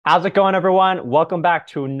How's it going, everyone? Welcome back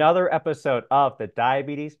to another episode of the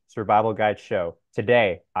Diabetes Survival Guide Show.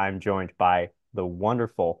 Today, I'm joined by the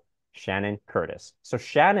wonderful Shannon Curtis. So,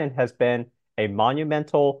 Shannon has been a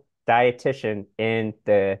monumental dietitian in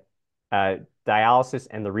the uh, dialysis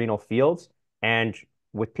and the renal fields. And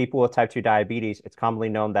with people with type 2 diabetes, it's commonly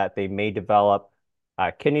known that they may develop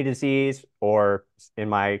kidney disease, or in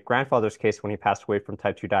my grandfather's case, when he passed away from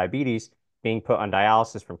type 2 diabetes, being put on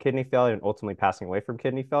dialysis from kidney failure and ultimately passing away from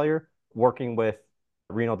kidney failure. Working with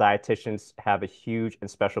renal dietitians have a huge and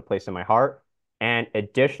special place in my heart. And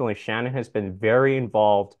additionally, Shannon has been very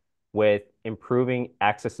involved with improving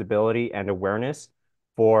accessibility and awareness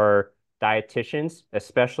for dietitians,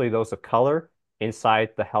 especially those of color, inside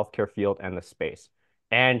the healthcare field and the space.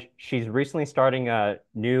 And she's recently starting a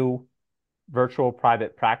new virtual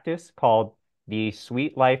private practice called the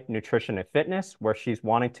Sweet Life Nutrition and Fitness, where she's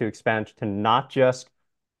wanting to expand to not just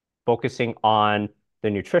focusing on the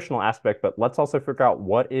nutritional aspect, but let's also figure out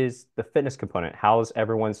what is the fitness component. How is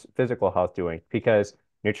everyone's physical health doing? Because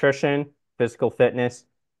nutrition, physical fitness,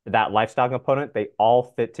 that lifestyle component, they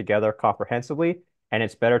all fit together comprehensively. And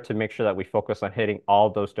it's better to make sure that we focus on hitting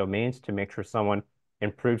all those domains to make sure someone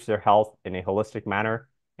improves their health in a holistic manner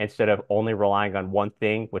instead of only relying on one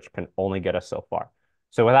thing, which can only get us so far.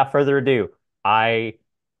 So without further ado, I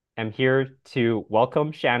am here to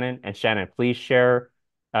welcome Shannon. And Shannon, please share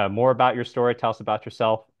more about your story. Tell us about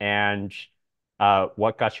yourself and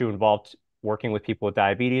what got you involved working with people with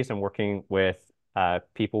diabetes and working with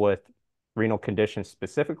people with renal conditions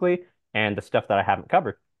specifically, and the stuff that I haven't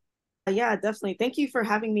covered. Yeah, definitely. Thank you for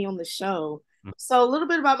having me on the show. So, a little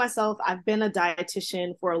bit about myself. I've been a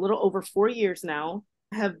dietitian for a little over 4 years now.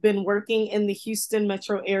 I have been working in the Houston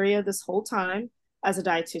metro area this whole time as a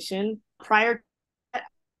dietitian. Prior to that,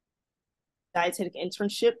 dietetic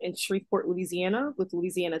internship in Shreveport, Louisiana, with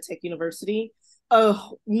Louisiana Tech University. A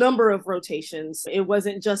number of rotations. It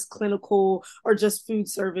wasn't just clinical or just food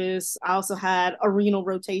service. I also had a renal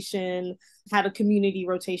rotation, had a community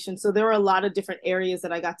rotation. So there were a lot of different areas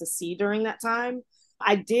that I got to see during that time.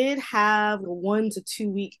 I did have a 1 to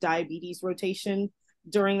 2 week diabetes rotation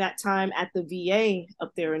during that time at the VA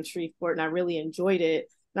up there in Shreveport, and I really enjoyed it.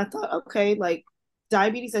 And I thought, okay, like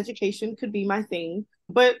diabetes education could be my thing.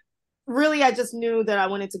 But really, I just knew that I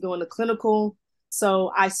wanted to go into clinical.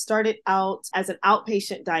 So I started out as an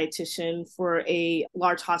outpatient dietitian for a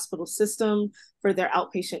large hospital system for their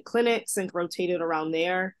outpatient clinics and rotated around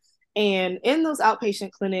there. And in those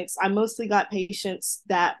outpatient clinics, I mostly got patients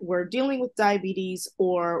that were dealing with diabetes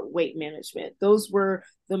or weight management. Those were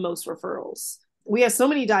the most referrals. We had so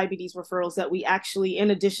many diabetes referrals that we actually, in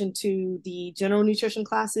addition to the general nutrition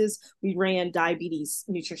classes, we ran diabetes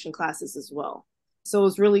nutrition classes as well. So it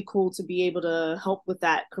was really cool to be able to help with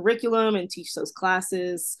that curriculum and teach those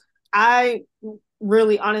classes. I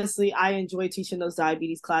really, honestly, I enjoy teaching those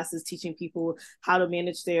diabetes classes, teaching people how to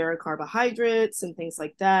manage their carbohydrates and things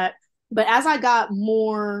like that. But as I got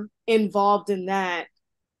more involved in that,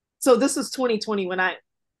 so this was 2020 when I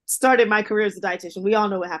started my career as a dietitian. We all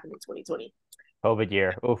know what happened in 2020. COVID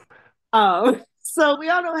year. Oof. So we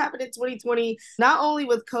all know what happened in 2020, not only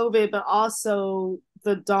with COVID, but also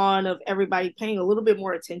the dawn of everybody paying a little bit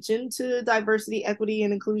more attention to diversity, equity,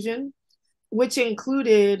 and inclusion, which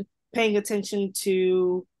included paying attention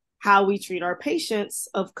to how we treat our patients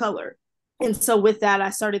of color. And so with that, I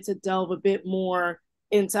started to delve a bit more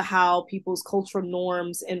into how people's cultural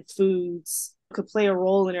norms and foods could play a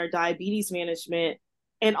role in our diabetes management,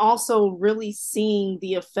 and also really seeing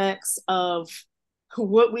the effects of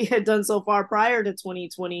what we had done so far prior to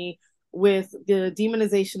 2020 with the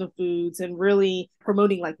demonization of foods and really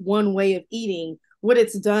promoting like one way of eating, what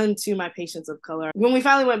it's done to my patients of color. When we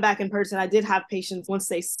finally went back in person, I did have patients, once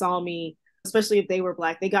they saw me, especially if they were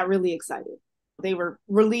Black, they got really excited. They were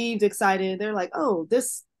relieved, excited. They're like, oh,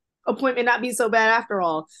 this appointment not be so bad after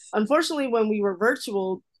all. Unfortunately, when we were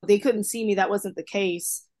virtual, they couldn't see me. That wasn't the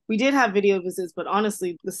case. We did have video visits, but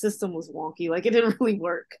honestly, the system was wonky. Like it didn't really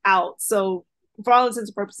work out. So for all intents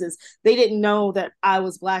and purposes, they didn't know that I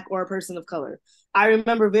was Black or a person of color. I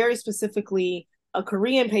remember very specifically a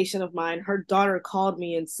Korean patient of mine, her daughter called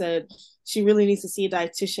me and said she really needs to see a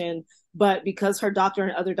dietitian, but because her doctor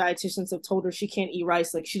and other dietitians have told her she can't eat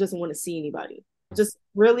rice, like she doesn't want to see anybody. Just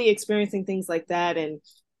really experiencing things like that and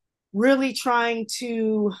really trying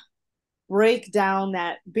to break down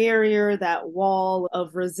that barrier, that wall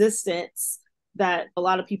of resistance that a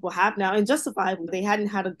lot of people have now, and justifiably, they hadn't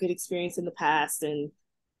had a good experience in the past. And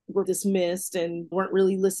were dismissed and weren't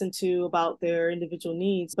really listened to about their individual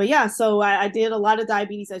needs. But yeah, so I did a lot of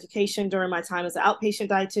diabetes education during my time as an outpatient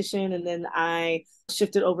dietitian. And then I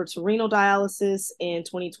shifted over to renal dialysis in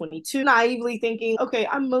 2022, naively thinking, okay,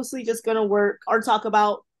 I'm mostly just going to work or talk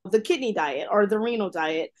about the kidney diet or the renal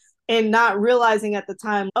diet, and not realizing at the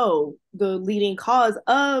time, oh, the leading cause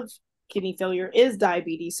of kidney failure is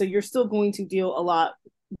diabetes. So you're still going to deal a lot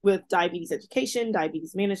with diabetes education,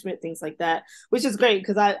 diabetes management, things like that, which is great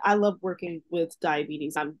because I love working with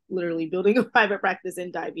diabetes. I'm literally building a private practice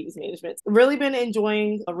in diabetes management. Really been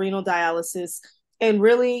enjoying renal dialysis and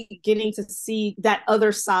really getting to see that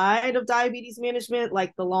other side of diabetes management,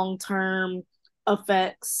 like the long-term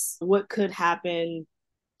effects, what could happen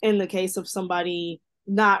in the case of somebody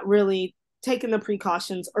not really taking the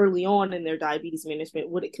precautions early on in their diabetes management,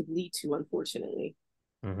 what it could lead to, unfortunately.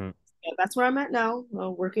 Mm-hmm. Yeah, that's where I'm at now,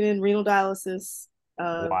 working in renal dialysis.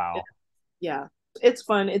 Wow. Yeah, it's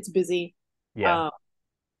fun. It's busy. Yeah. Um,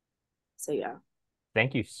 so yeah.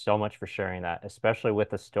 Thank you so much for sharing that, especially with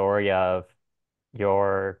the story of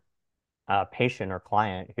your patient or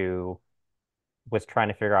client who was trying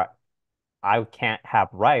to figure out, I can't have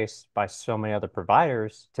rice by so many other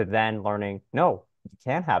providers, to then learning, no, you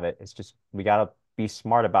can have it. It's just we got to be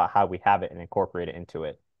smart about how we have it and incorporate it into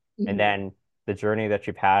it. And Mhm. then the journey that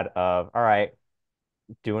you've had of, all right,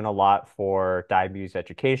 doing a lot for diabetes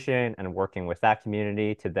education and working with that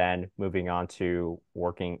community, to then moving on to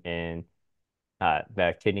working in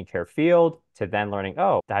the kidney care field, to then learning,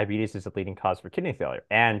 oh, diabetes is a leading cause for kidney failure.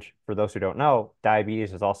 And for those who don't know,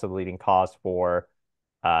 diabetes is also the leading cause for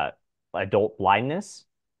uh, adult blindness.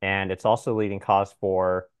 And it's also the leading cause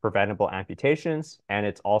for preventable amputations. And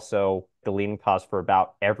it's also the leading cause for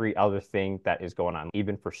about every other thing that is going on,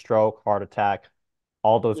 even for stroke, heart attack,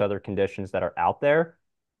 all those other conditions that are out there.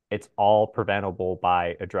 It's all preventable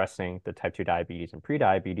by addressing the type 2 diabetes and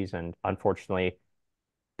prediabetes. And unfortunately,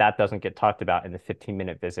 that doesn't get talked about in the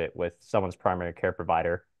 15-minute visit with someone's primary care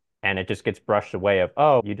provider. And it just gets brushed away of,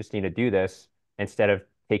 oh, you just need to do this, instead of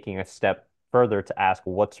taking a step further to ask,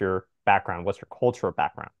 well, what's your background? What's your cultural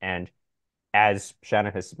background? And as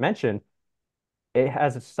Shannon has mentioned, it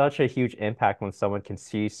has such a huge impact when someone can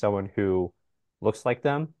see someone who looks like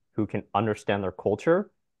them, who can understand their culture,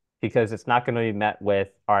 because it's not going to be met with,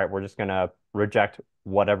 all right, we're just going to reject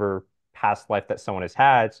whatever past life that someone has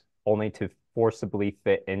had, only to forcibly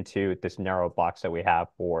fit into this narrow box that we have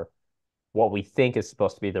for what we think is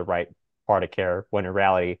supposed to be the right part of care, when in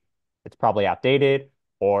reality, it's probably outdated,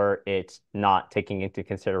 or it's not taking into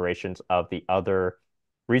considerations of the other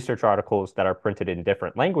research articles that are printed in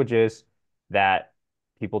different languages that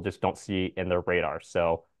people just don't see in their radar.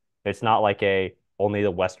 So it's not like a only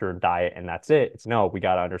the Western diet and that's it. It's no, we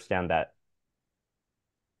got to understand that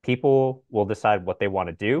people will decide what they want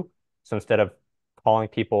to do. So instead of calling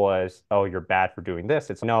people as, oh, you're bad for doing this,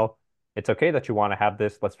 it's no, it's okay that you want to have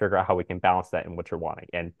this. Let's figure out how we can balance that in what you're wanting.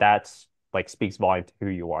 And that's like speaks volume to who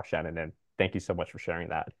you are, Shannon. And thank you so much for sharing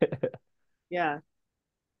that. Yeah.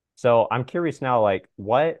 So I'm curious now, like,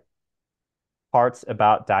 what parts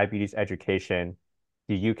about diabetes education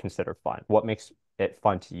do you consider fun? What makes it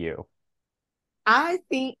fun to you? I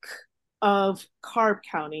think of carb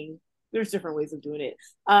counting. There's different ways of doing it.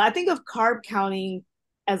 I think of carb counting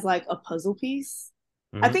as like a puzzle piece.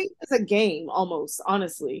 I Hmm. think it's a game almost,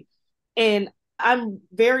 honestly. And I'm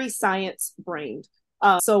very science brained.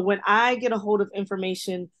 So when I get a hold of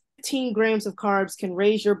information, 15 grams of carbs can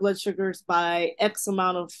raise your blood sugars by X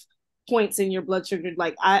amount of points in your blood sugar.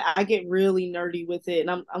 Like I get really nerdy with it.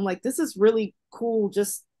 And I'm like, this is really cool.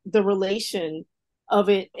 Just the relation of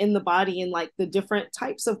it in the body and like the different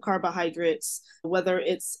types of carbohydrates, whether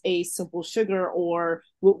it's a simple sugar or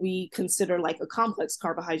what we consider like a complex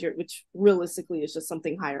carbohydrate, which realistically is just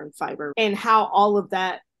something higher in fiber, and how all of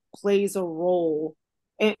that plays a role.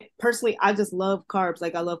 And personally, I just love carbs.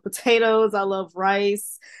 Like I love potatoes, I love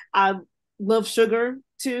rice, I love sugar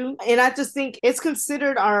too. And I just think it's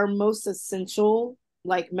considered our most essential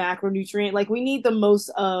like macronutrient. Like we need the most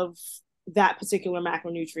of that particular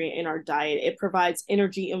macronutrient in our diet. It provides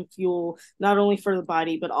energy and fuel, not only for the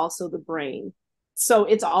body, but also the brain. So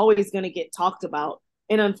it's always going to get talked about.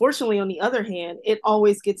 And unfortunately, on the other hand, it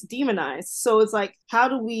always gets demonized. So it's like, how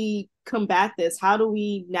do we combat this? How do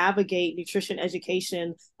we navigate nutrition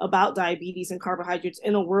education about diabetes and carbohydrates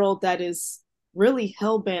in a world that is really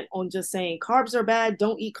hell bent on just saying carbs are bad,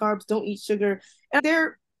 don't eat carbs, don't eat sugar? And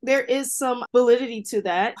there is some validity to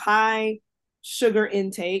that. High sugar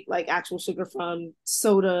intake, like actual sugar from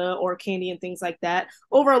soda or candy and things like that,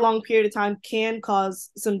 over a long period of time can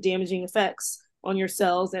cause some damaging effects on your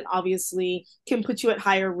cells and obviously can put you at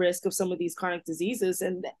higher risk of some of these chronic diseases.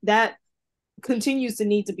 And that continues to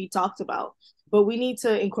need to be talked about. But we need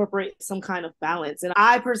to incorporate some kind of balance. And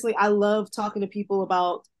I personally, I love talking to people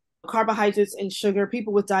about carbohydrates and sugar,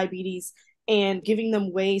 people with diabetes, and giving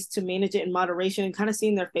them ways to manage it in moderation and kind of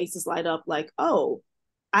seeing their faces light up like, oh,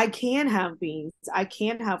 I can have beans, I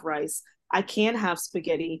can have rice, I can have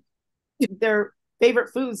spaghetti. Their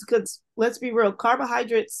favorite foods, because let's be real,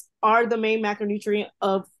 carbohydrates are the main macronutrient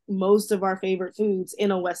of most of our favorite foods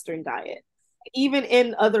in a Western diet, even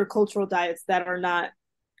in other cultural diets that are not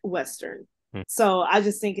Western. Hmm. So I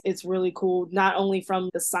just think it's really cool, not only from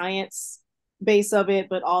the science base of it,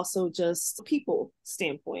 but also just people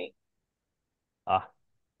standpoint. Uh,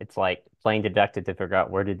 it's like playing detective to figure out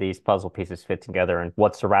where did these puzzle pieces fit together and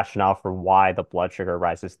what's the rationale for why the blood sugar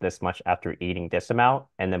rises this much after eating this amount,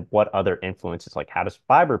 and then what other influences, like how does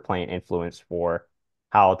fiber play an influence for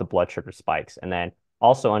how the blood sugar spikes, and then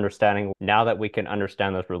also understanding now that we can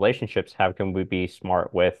understand those relationships, how can we be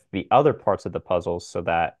smart with the other parts of the puzzles so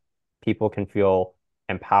that people can feel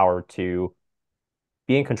empowered to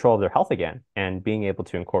be in control of their health again and being able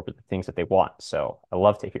to incorporate the things that they want. So I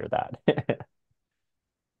love to hear that.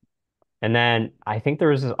 And then I think there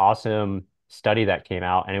was this awesome study that came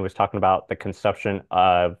out, and it was talking about the consumption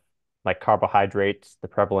of like carbohydrates, the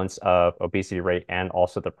prevalence of obesity rate, and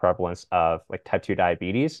also the prevalence of like type 2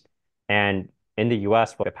 diabetes. And in the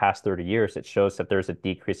US, for the past 30 years, it shows that there's a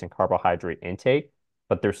decrease in carbohydrate intake,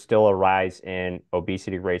 but there's still a rise in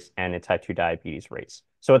obesity rates and in type 2 diabetes rates.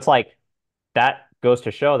 So it's like that goes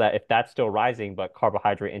to show that if that's still rising, but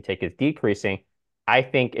carbohydrate intake is decreasing, I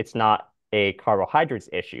think it's not a carbohydrates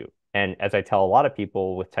issue. And as I tell a lot of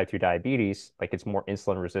people with type 2 diabetes, like it's more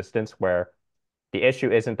insulin resistance, where the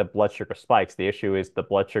issue isn't the blood sugar spikes. The issue is the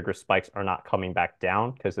blood sugar spikes are not coming back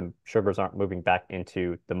down because the sugars aren't moving back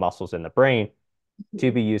into the muscles in the brain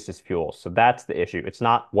to be used as fuel. So that's the issue. It's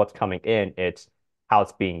not what's coming in, it's how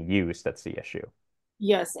it's being used that's the issue.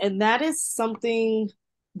 Yes, and that is something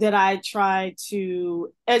that I try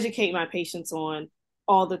to educate my patients on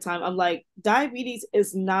all the time. I'm like, diabetes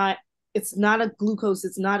is not, it's not a glucose,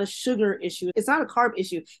 it's not a sugar issue, it's not a carb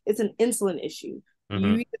issue, it's an insulin issue.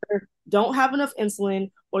 You Hmm. either don't have enough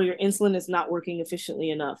insulin or your insulin is not working efficiently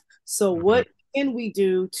enough. So Hmm. what can we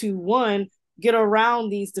do to, one, get around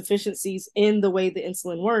these deficiencies in the way the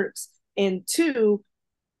insulin works, and two,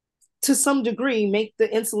 to some degree, make the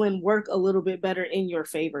insulin work a little bit better in your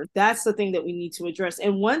favor? That's the thing that we need to address.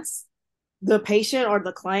 And once the patient or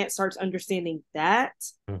the client starts understanding that,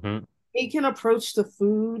 Hmm. they can approach the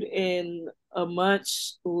food in a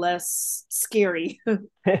much less scary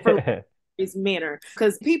for his manner.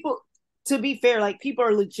 Because people, to be fair, like people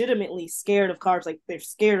are legitimately scared of carbs. Like they're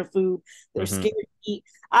scared of food, they're Hmm. scared to eat.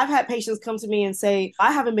 I've had patients come to me and say,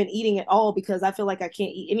 I haven't been eating at all because I feel like I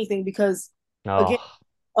can't eat anything because, again, Oh,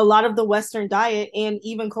 a lot of the Western diet and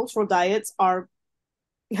even cultural diets are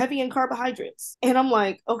heavy in carbohydrates. And I'm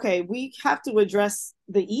like, okay, we have to address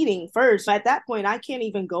the eating first. At that point, I can't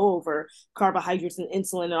even go over carbohydrates and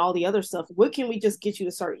insulin and all the other stuff. What can we just get you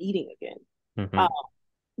to start eating again? Uh, hmm.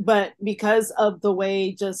 but because of the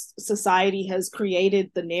way just society has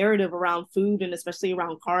created the narrative around food and especially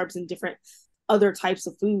around carbs and different other types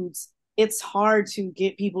of foods, it's hard to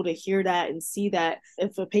get people to hear that and see that.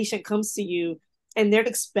 If a patient comes to you and they're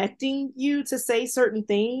expecting you to say certain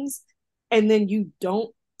things and then you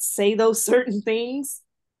don't say those certain things,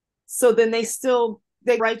 so then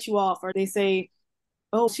they write you off, or they say,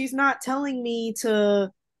 oh, she's not telling me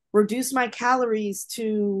to reduce my calories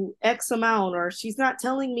to X amount, or she's not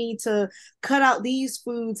telling me to cut out these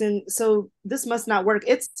foods. And so this must not work.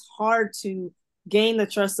 It's hard to gain the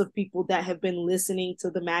trust of people that have been listening to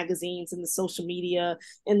the magazines and the social media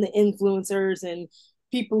and the influencers and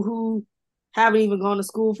people who haven't even gone to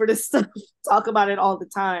school for this stuff talk about it all the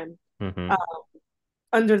time. Hmm. Uh,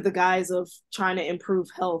 Under the guise of trying to improve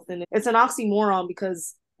health. And it's an oxymoron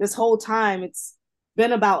because this whole time it's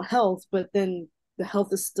been about health, but then the health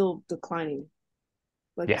is still declining,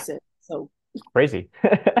 like you Yeah, said. So crazy.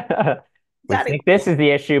 We got think this is the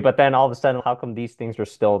issue, but then all of a sudden, how come these things are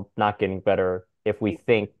still not getting better if we it.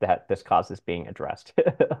 think that this cause is being addressed?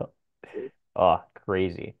 Oh,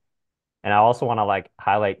 crazy. And I also want to like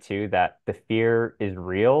highlight too that the fear is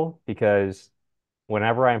real because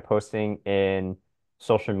whenever I'm posting in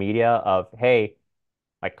social media of, hey,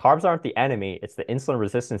 like carbs aren't the enemy, it's the insulin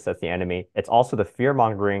resistance that's the enemy. It's also the fear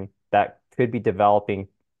mongering that could be developing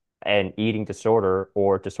an eating disorder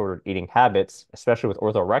or disordered eating habits, especially with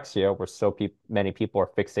orthorexia, where so pe many people are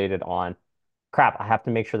fixated on crap. I have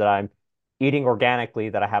to make sure that I'm eating organically,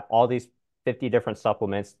 that I have all these 50 different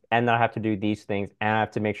supplements, and then I have to do these things, and I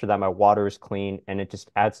have to make sure that my water is clean, and it just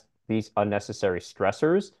adds these unnecessary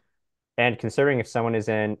stressors. And considering if someone is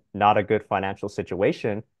in not a good financial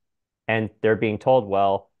situation and they're being told,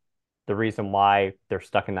 well, the reason why they're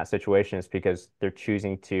stuck in that situation is because they're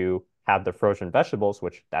choosing to have the frozen vegetables,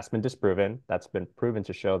 which that's been disproven. That's been proven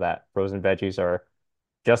to show that frozen veggies are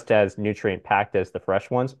just as nutrient packed as the fresh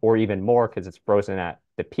ones, or even more because it's frozen at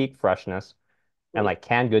the peak freshness, and Right. like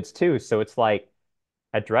canned goods too. So it's like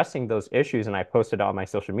addressing those issues. And I posted on my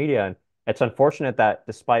social media. And it's unfortunate that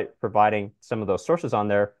despite providing some of those sources on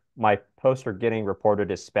there, my posts are getting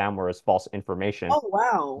reported as spam or as false information. Oh,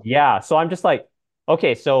 wow. Yeah. So I'm just like,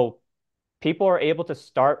 okay, so people are able to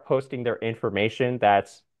start posting their information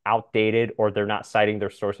that's outdated or they're not citing their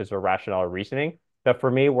sources or rationale or reasoning. But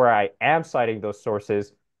for me, where I am citing those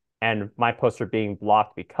sources and my posts are being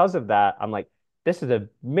blocked because of that, I'm like, this is a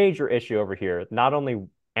major issue over here. Not only,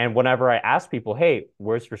 and whenever I ask people, hey,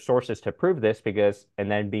 where's your sources to prove this? Because, and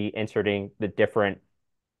then be inserting the different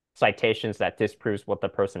citations that disproves what the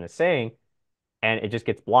person is saying, and it just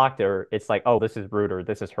gets blocked, or it's like, oh, this is rude, or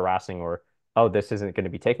this is harassing, or oh, this isn't going to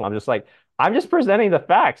be taken. I'm just like, I'm just presenting the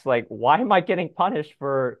facts. Like, why am I getting punished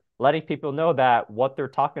for letting people know that what they're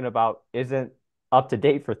talking about isn't up to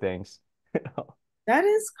date for things? That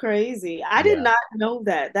is crazy. I did Yeah. not know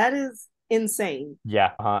that. That is insane.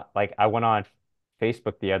 Yeah. Like I went on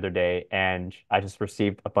Facebook the other day and I just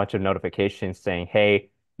received a bunch of notifications saying, hey,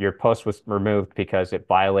 your post was removed because it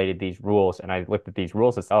violated these rules. And I looked at these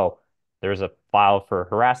rules and said, oh, there's a file for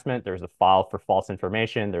harassment, there's a file for false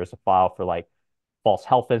information, there's a file for like false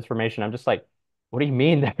health information. I'm just like, what do you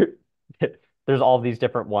mean there's all these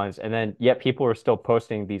different ones? And then yet people are still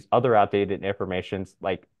posting these other outdated informations.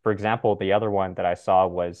 Like, for example, the other one that I saw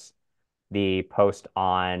was the post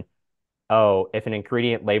on, oh, if an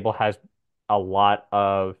ingredient label has a lot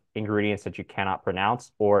of ingredients that you cannot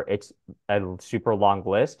pronounce, or it's a super long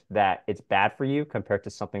list, that it's bad for you compared to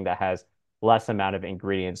something that has less amount of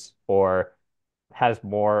ingredients or has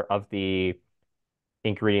more of the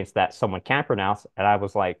ingredients that someone can pronounce. And I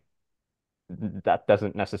was like, that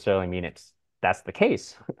doesn't necessarily mean that's the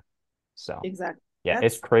case. So Exactly. yeah,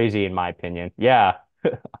 it's That's crazy in my opinion. Yeah.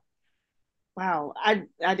 wow.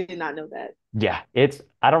 I did not know that. Yeah,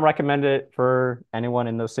 I don't recommend it for anyone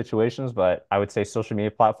in those situations, but I would say social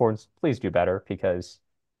media platforms, please do better because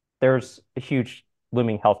there's a huge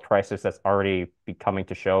looming health crisis that's already becoming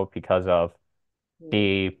to show because of Mm.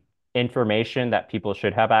 the information that people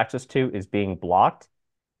should have access to is being blocked,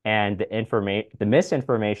 and the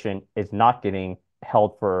misinformation is not getting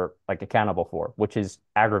held for like accountable for, which is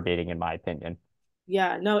aggravating in my opinion.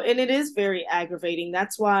 Yeah, no, and it is very aggravating.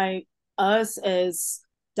 That's why us as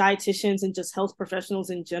dietitians and just health professionals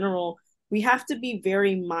in general, we have to be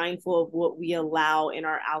very mindful of what we allow in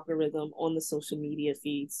our algorithm on the social media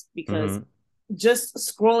feeds because Hmm. just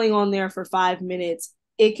scrolling on there for 5 minutes,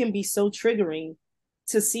 it can be so triggering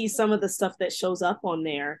to see some of the stuff that shows up on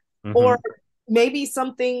there. Or Hmm. maybe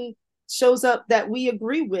something shows up that we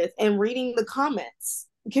agree with, and reading the comments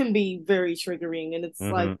can be very triggering. And it's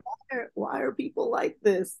like, Hmm. why are people like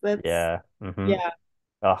this? That's, Yeah. Hmm. yeah,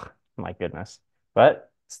 Oh, my goodness.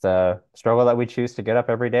 But it's the struggle that we choose to get up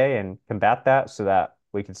every day and combat that so that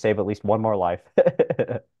we can save at least one more life.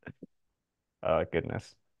 Oh,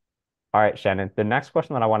 goodness. All right, Shannon. The next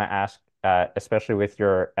question that I want to ask, especially with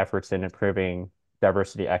your efforts in improving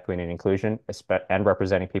diversity, equity, and inclusion, and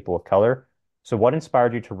representing people of color. So, what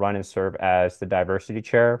inspired you to run and serve as the diversity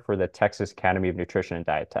chair for the Texas Academy of Nutrition and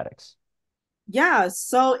Dietetics? yeah.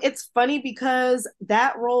 So it's funny because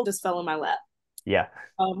that role just fell in my lap. Yeah,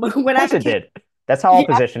 of When I course it came, did. That's how all yeah,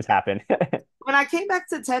 positions happen. when I came back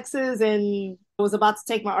to Texas and was about to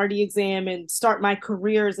take my RD exam and start my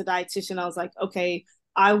career as a dietitian, I was like, okay,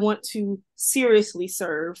 I want to seriously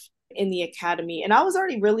serve in the academy. And I was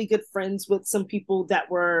already really good friends with some people that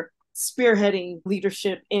were spearheading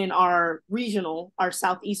leadership in our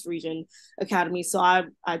Southeast region academy. So I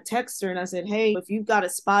texted her and I said, hey, if you've got a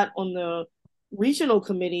spot on the regional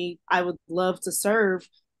committee, I would love to serve.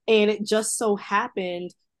 And it just so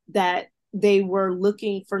happened that they were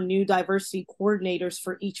looking for new diversity coordinators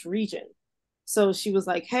for each region. So she was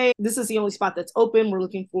like, hey, this is the only spot that's open. We're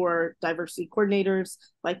looking for diversity coordinators.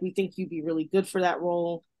 Like, we think you'd be really good for that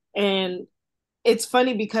role. And it's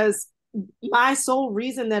funny because my sole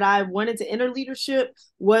reason that I wanted to enter leadership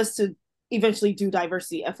was to eventually do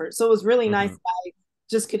diversity efforts. So it was really nice Hmm. that I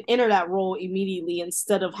just could enter that role immediately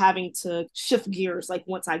instead of having to shift gears like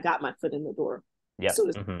once I got my foot in the door. Yep.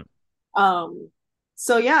 So Hmm. um,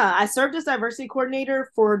 so yeah, I served as diversity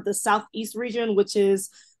coordinator for the Southeast region, which is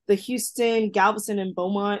the Houston, Galveston, and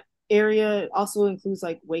Beaumont area. It also includes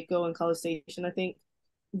like Waco and College Station, I think.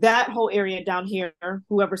 That whole area down here,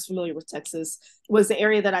 whoever's familiar with Texas, was the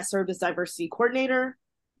area that I served as diversity coordinator.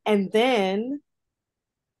 And then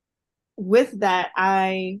with that,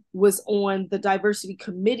 I was on the diversity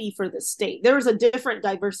committee for the state. There was a different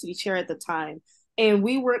diversity chair at the time. And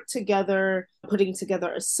we worked together, putting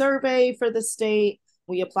together a survey for the state.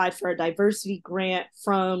 We applied for a diversity grant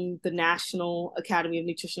from the National Academy of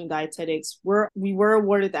Nutrition and Dietetics. We were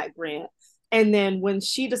awarded that grant. And then when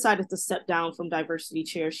she decided to step down from diversity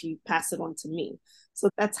chair, she passed it on to me. So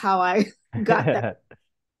that's how I got that.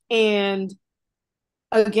 And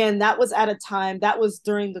again, that was at a time, that was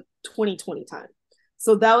during the 2020 time.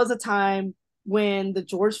 So that was a time when the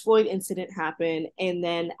George Floyd incident happened. And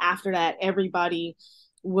then after that, everybody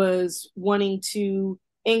was wanting to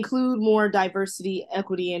include more diversity,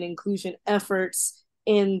 equity, and inclusion efforts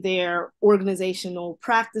in their organizational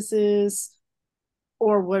practices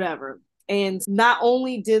or whatever. And not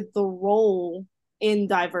only did the role in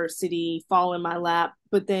diversity fall in my lap,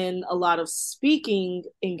 but then a lot of speaking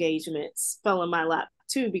engagements fell in my lap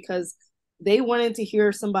too, because they wanted to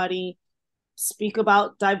hear somebody speak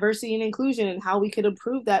about diversity and inclusion and how we could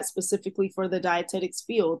improve that specifically for the dietetics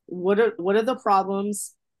field. What are the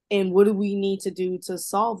problems and what do we need to do to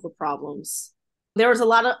solve the problems? There was a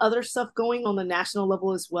lot of other stuff going on the national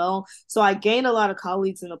level as well. So I gained a lot of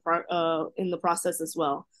colleagues in the process as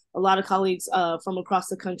well. A lot of colleagues from across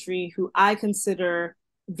the country who I consider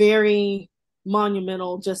very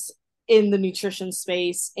monumental just in the nutrition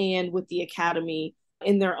space and with the academy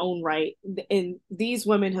in their own right. And these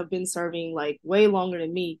women have been serving like way longer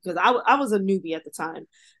than me because I was a newbie at the time.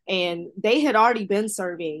 And they had already been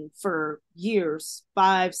serving for years,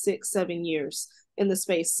 5, 6, 7 years in the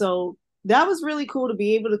space. So that was really cool to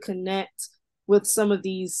be able to connect with some of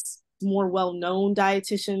these more well-known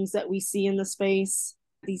dietitians that we see in the space,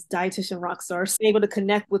 these dietitian rock stars, able to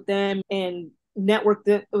connect with them and network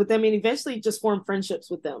with them and eventually just form friendships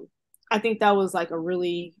with them. I think that was like a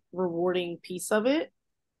really rewarding piece of it.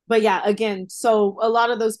 But yeah, again, so a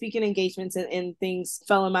lot of those speaking engagements and things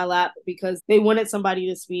fell in my lap because they wanted somebody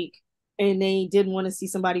to speak and they didn't want to see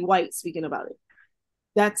somebody white speaking about it.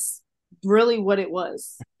 That's really what it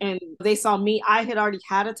was. And they saw me. I had already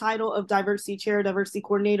had a title of diversity chair, diversity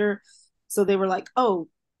coordinator. So they were like, oh,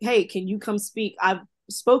 hey, can you come speak? I've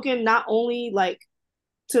spoken not only like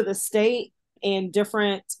to the state and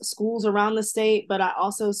different schools around the state, but I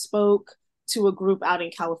also spoke to a group out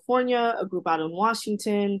in California, a group out in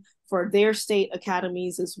Washington for their state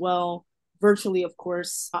academies as well, virtually, of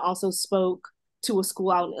course. I also spoke to a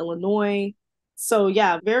school out in Illinois. So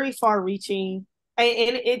yeah, very far reaching.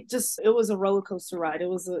 And it was a roller coaster ride.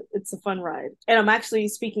 It's a fun ride. And I'm actually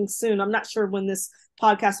speaking soon. I'm not sure when this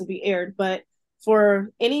podcast will be aired, but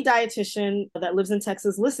for any dietitian that lives in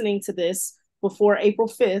Texas listening to this, before April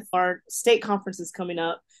 5th, our state conference is coming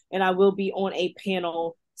up, and I will be on a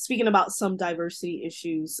panel speaking about some diversity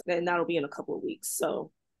issues, and that'll be in a couple of weeks.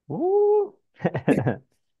 So,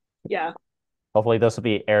 yeah. Hopefully, this will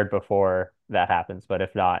be aired before that happens. But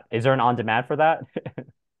if not, is there an on demand for that?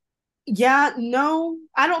 Yeah, no,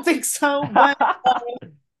 I don't think so. But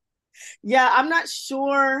yeah, I'm not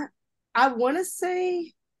sure. I want to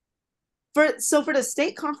say for the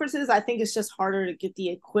state conferences, I think it's just harder to get the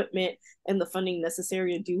equipment and the funding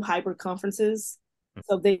necessary to do hybrid conferences.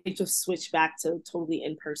 So they just switch back to totally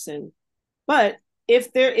in person. But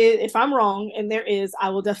if I'm wrong and there is, I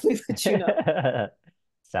will definitely let you know.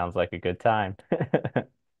 Sounds like a good time.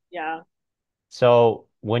 Yeah. So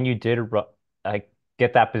when you did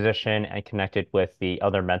get that position and connected with the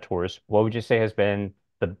other mentors, what would you say has been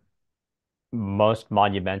the most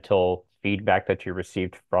monumental feedback that you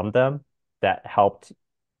received from them that helped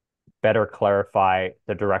better clarify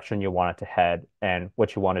the direction you wanted to head and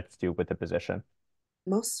what you wanted to do with the position?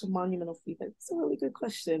 Most monumental feedback. It's a really good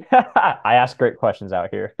question. I ask great questions out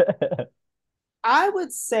here. I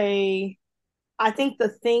would say, I think the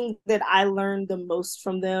thing that I learned the most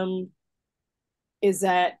from them is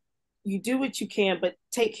that you do what you can, but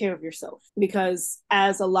take care of yourself. Because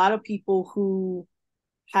as a lot of people who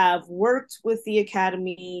have worked with the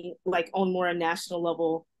academy, like on more a national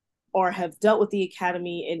level, or have dealt with the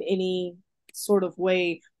academy in any sort of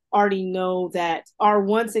way, already know that our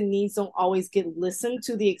wants and needs don't always get listened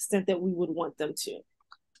to the extent that we would want them to.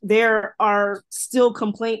 There are still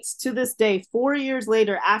complaints to this day, 4 years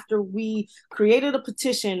later, after we created a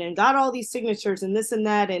petition and got all these signatures and this and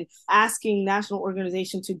that, and asking national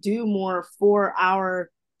organization to do more for our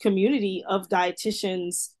community of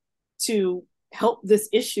dietitians to help this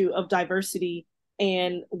issue of diversity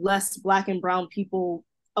and less Black and brown people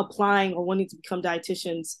applying or wanting to become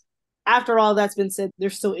dietitians. After all that's been said,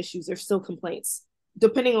 there's still issues, there's still complaints.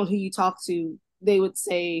 Depending on who you talk to, they would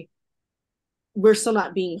say, we're still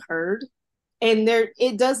not being heard. And there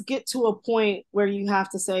it does get to a point where you have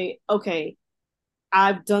to say, okay,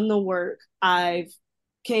 I've done the work. I've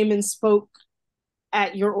came and spoke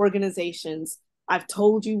at your organizations. I've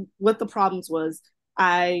told you what the problems was.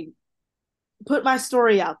 I put my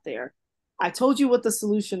story out there. I told you what the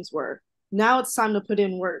solutions were. Now it's time to put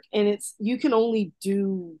in work. And it's you can only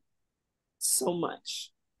do so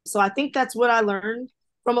much. So I think that's what I learned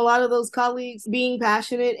from a lot of those colleagues, being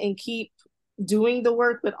passionate and keep doing the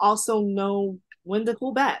work, but also know when to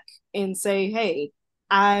pull back and say, hey,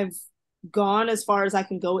 I've gone as far as I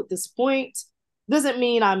can go at this point. Doesn't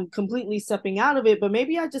mean I'm completely stepping out of it, but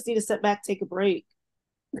maybe I just need to step back, take a break,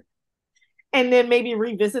 and then maybe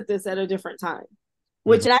revisit this at a different time.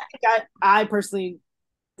 Which Hmm. and I think I personally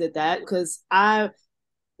did that because I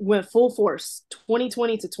went full force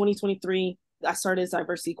 2020 to 2023. I started as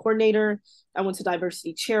diversity coordinator. I went to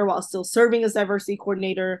diversity chair while still serving as diversity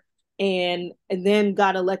coordinator, and then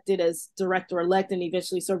got elected as director elect and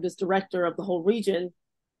eventually served as director of the whole region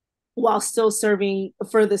while still serving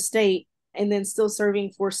for the state and then still serving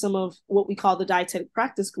for some of what we call the dietetic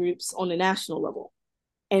practice groups on the national level.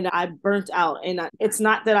 And I burnt out. And it's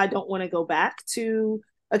not that I don't want to go back to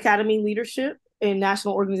academy leadership and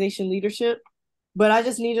national organization leadership, but I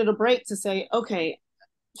just needed a break to say, okay,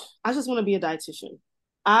 I just want to be a dietitian.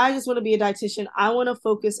 I just want to be a dietitian. I want to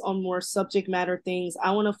focus on more subject matter things.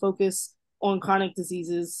 I want to focus on chronic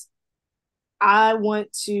diseases. I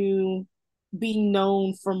want to be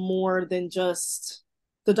known for more than just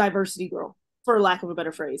the diversity girl, for lack of a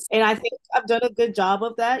better phrase. And I think I've done a good job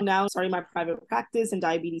of that. Now I'm starting my private practice in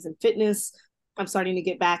diabetes and fitness. I'm starting to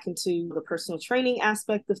get back into the personal training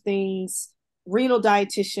aspect of things, renal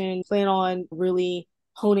dietitian, plan on really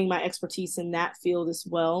honing my expertise in that field as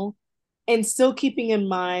well. And still keeping in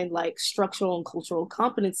mind like structural and cultural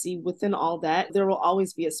competency within all that, there will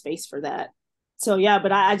always be a space for that. So yeah,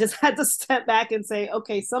 but I just had to step back and say,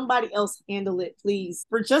 okay, somebody else handle it, please,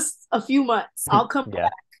 for just a few months. I'll come Yeah.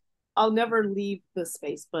 back. I'll never leave the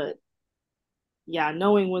space, but yeah,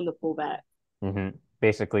 knowing when to pull back. Hmm.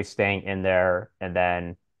 Basically staying in there, and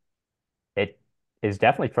then it is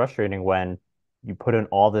definitely frustrating when you put in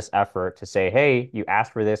all this effort to say, hey, you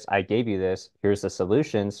asked for this, I gave you this, here's the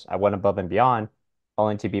solutions, I went above and beyond,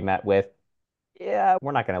 only to be met with, yeah,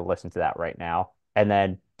 we're not going to listen to that right now. And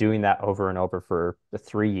then doing that over and over for the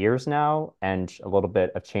 3 years now and a little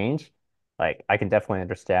bit of change, like I can definitely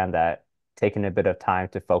understand that taking a bit of time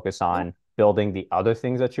to focus on building the other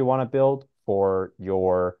things that you want to build for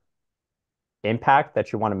your impact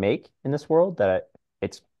that you want to make in this world, that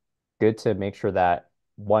it's good to make sure that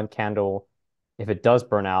one candle, if it does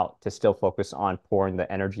burn out, to still focus on pouring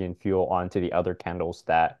the energy and fuel onto the other candles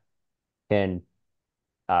that can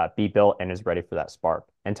be built and is ready for that spark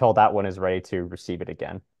until that one is ready to receive it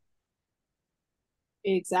again.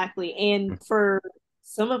 Exactly. And for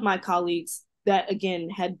some of my colleagues that, again,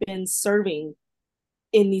 had been serving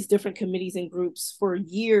in these different committees and groups for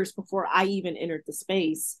years before I even entered the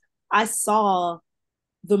space, I saw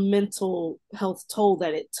the mental health toll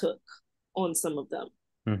that it took on some of them.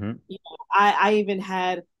 Mm-hmm. You know, I even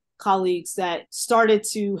had colleagues that started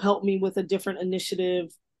to help me with a different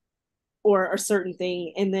initiative or a certain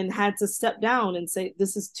thing and then had to step down and say,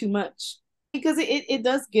 this is too much. Because it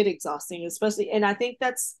does get exhausting, especially. And I think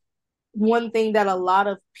that's one thing that a lot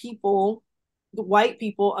of people, the white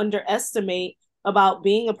people, underestimate about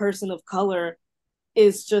being a person of color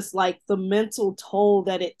is just like the mental toll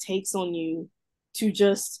that it takes on you to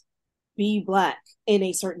just be black in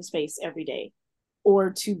a certain space every day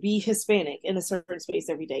or to be Hispanic in a certain space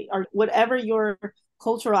every day or whatever your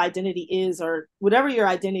cultural identity is or whatever your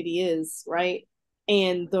identity is, right?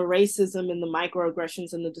 And the racism and the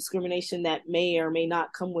microaggressions and the discrimination that may or may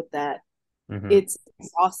not come with that, Mm-hmm. it's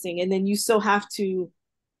exhausting. And then you still have to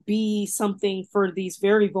be something for these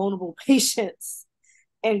very vulnerable patients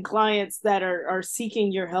and clients that are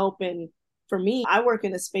seeking your help. And for me, I work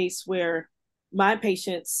in a space where my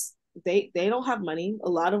patients, they don't have money. A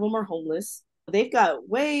lot of them are homeless. They've got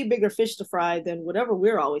way bigger fish to fry than whatever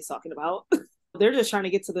we're always talking about. They're just trying to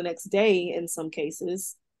get to the next day in some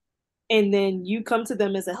cases. And then you come to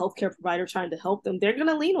them as a healthcare provider trying to help them, they're going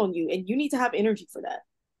to lean on you and you need to have energy for that.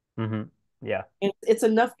 Mm-hmm. Yeah. And it's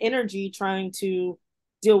enough energy trying to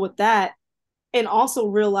deal with that and also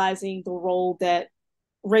realizing the role that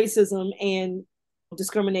racism and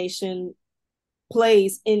discrimination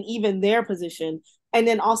plays in even their position and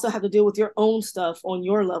then also have to deal with your own stuff on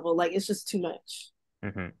your level. Like it's just too much.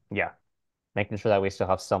 Mm-hmm. Yeah. Making sure that we still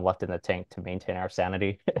have some left in the tank to maintain our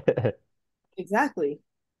sanity. Exactly.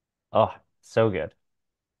 Oh, so good.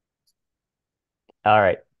 All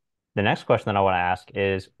right. The next question that I want to ask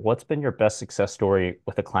is, what's been your best success story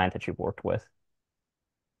with a client that you've worked with?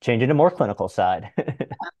 Changing to more clinical side.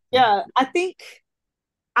 Yeah, I think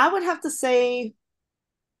I would have to say,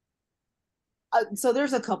 so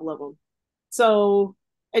there's a couple of them. So,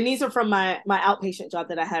 and these are from my outpatient job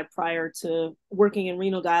that I had prior to working in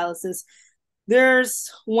renal dialysis.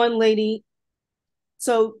 There's one lady.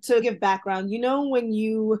 So to give background, when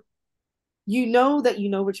you know that you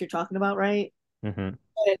know what you're talking about, right? hmm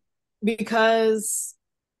But because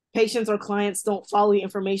patients or clients don't follow the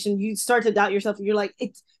information, you start to doubt yourself. And you're like,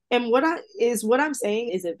 it's and what I'm saying,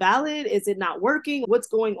 is it valid? Is it not working? What's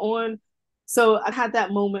going on? So I had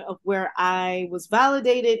that moment of where I was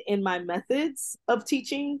validated in my methods of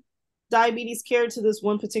teaching diabetes care to this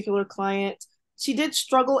one particular client. She did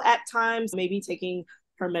struggle at times, maybe taking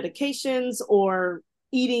her medications or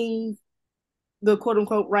eating the quote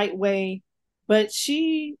unquote right way. But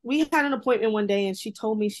we had an appointment one day and she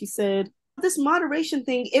told me, she said, this moderation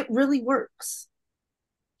thing, it really works.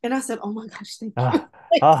 And I said, oh my gosh, thank you. Ah,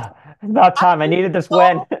 Like, it's about I time. I was needed this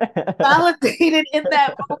win. so validated in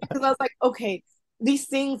that moment because I was like, okay, these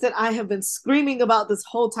things that I have been screaming about this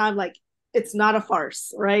whole time, like, it's not a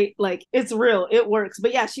farce, right? Like, it's real, it works.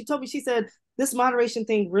 But yeah, she told me, she said, this moderation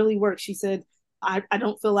thing really works. She said, I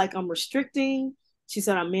don't feel like I'm restricting. She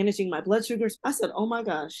said, I'm managing my blood sugars. I said, oh my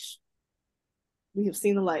gosh, we have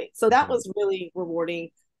seen the light. So that Mhm. was really rewarding.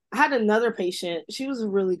 I had another patient. She was a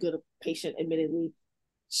really good patient, admittedly.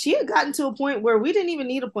 She had gotten to a point where we didn't even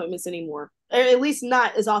need appointments anymore, or at least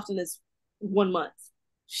not as often as 1 month.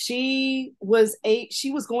 She was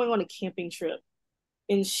going on a camping trip,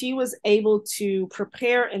 and she was able to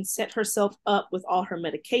prepare and set herself up with all her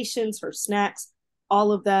medications, her snacks,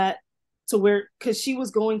 all of that, to where, because she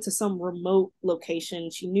was going to some remote location,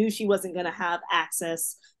 she knew she wasn't going to have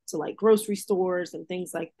access to like grocery stores and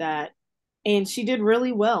things like that. And she did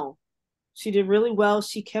really well. She did really well.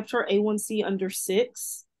 She kept her A1C under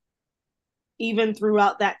 6 even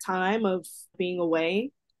throughout that time of being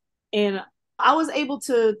away. And I was able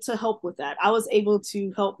to help with that. I was able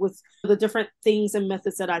to help with the different things and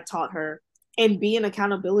methods that I taught her and be an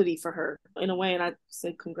accountability for her in a way. And I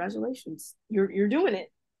said, congratulations, you're doing it.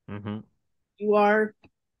 hmm You are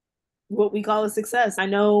what we call a success. I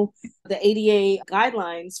know the ADA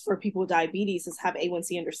guidelines for people with diabetes is have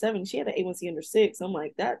A1C under 7. She had an A1C under 6. I'm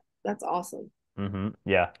like, that's awesome.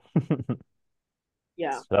 Yeah.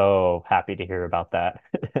 Yeah. So happy to hear about that.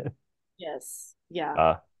 Yes. Yeah.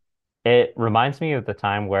 Uh, it reminds me of the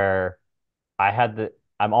time where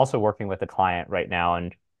I'm also working with a client right now,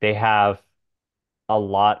 and they have a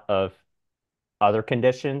lot of other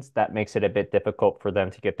conditions that makes it a bit difficult for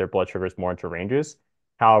them to get their blood sugars more into ranges.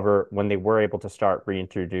 However, when they were able to start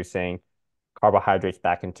reintroducing carbohydrates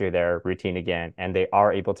back into their routine again, and they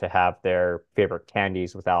are able to have their favorite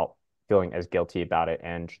candies without feeling as guilty about it,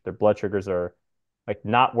 and their blood sugars are like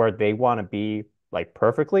not where they want to be like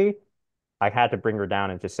perfectly. I had to bring her down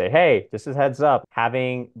and just say, hey, just as heads up,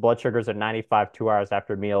 having blood sugars at 95 2 hours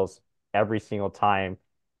after meals every single time,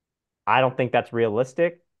 I don't think that's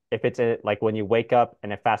realistic. If it's like when you wake up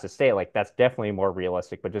in a fasted state, like that's definitely more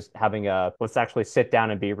realistic. But just having let's actually sit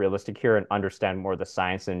down and be realistic here and understand more of the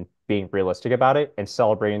science and being realistic about it and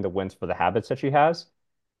celebrating the wins for the habits that she has.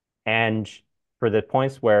 And for the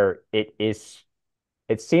points where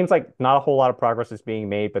it seems like not a whole lot of progress is being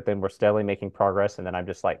made, but then we're steadily making progress. And then I'm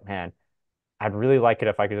just like, man, I'd really like it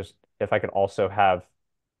if I could also have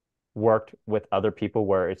worked with other people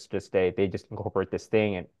where it's just they just incorporate this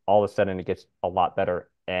thing and all of a sudden it gets a lot better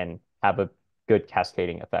and have a good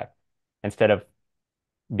cascading effect instead of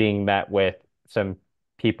being met with some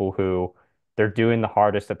people who they're doing the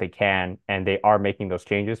hardest that they can and they are making those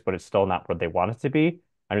changes, but it's still not what they want it to be.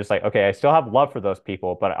 I'm just like, okay, I still have love for those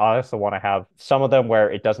people, but I also want to have some of them where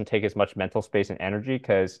it doesn't take as much mental space and energy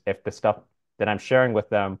because if the stuff that I'm sharing with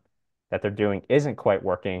them that they're doing isn't quite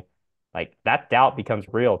working, like that doubt becomes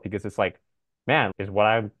real because it's like, man, is what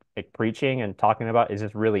I'm like preaching and talking about, is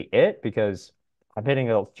this really it? Because I'm hitting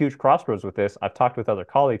a huge crossroads with this. I've talked with other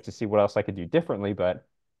colleagues to see what else I could do differently, but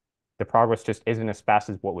the progress just isn't as fast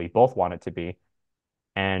as what we both want it to be.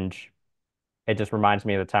 And it just reminds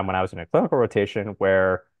me of the time when I was in a clinical rotation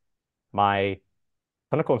where my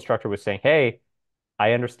clinical instructor was saying, hey,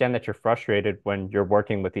 I understand that you're frustrated when you're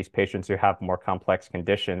working with these patients who have more complex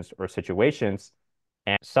conditions or situations.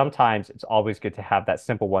 And sometimes it's always good to have that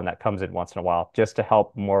simple one that comes in once in a while just to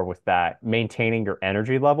help more with that, maintaining your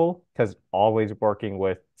energy level. Because always working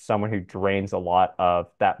with someone who drains a lot of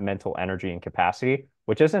that mental energy and capacity,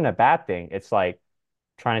 which isn't a bad thing. It's like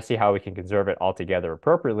trying to see how we can conserve it all together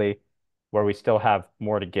appropriately, where we still have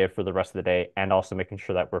more to give for the rest of the day and also making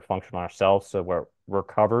sure that we're functional ourselves so we're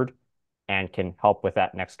covered and can help with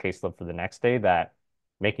that next caseload for the next day, that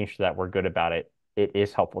making sure that we're good about it, it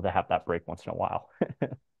is helpful to have that break once in a while.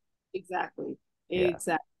 Exactly. Yeah.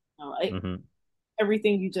 Exactly. No, Hmm.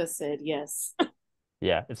 everything you just said, yes.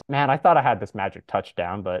 Yeah. It's, man, I thought I had this magic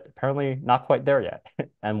touchdown, but apparently not quite there yet.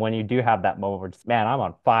 And when you do have that moment where just, man, I'm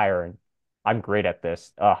on fire and I'm great at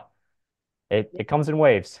this. It comes in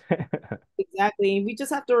waves. Exactly. We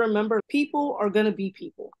just have to remember people are going to be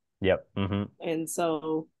people. Yep. Hmm. And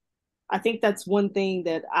so I think that's one thing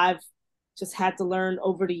that I've just had to learn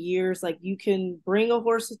over the years. Like, you can bring a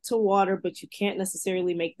horse to water, but you can't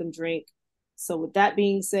necessarily make them drink. So with that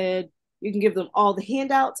being said, you can give them all the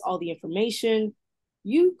handouts, all the information.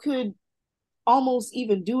 You could almost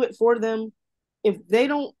even do it for them. If they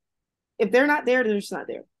don't, if they're not there, they're just not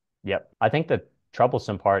there. Yep. I think the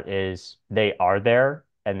troublesome part is they are there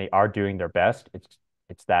and they are doing their best.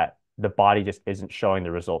 It's that the body just isn't showing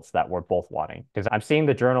the results that we're both wanting. Because I'm seeing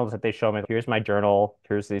the journals that they show me. Here's my journal,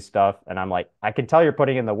 here's this stuff. And I'm like, I can tell you're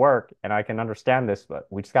putting in the work and I can understand this, but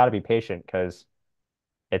we just got to be patient because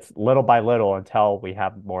it's little by little until we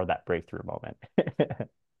have more of that breakthrough moment.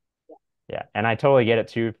 Yeah. And I totally get it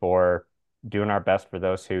too for doing our best for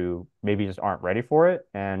those who maybe just aren't ready for it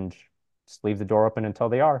and just leave the door open until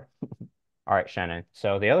they are. All right, Shannon.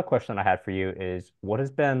 So the other question I had for you is, what has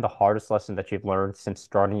been the hardest lesson that you've learned since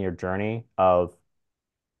starting your journey of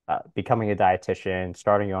becoming a dietitian,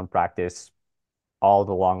 starting your own practice, all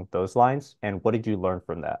along those lines? And what did you learn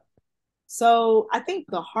from that? So I think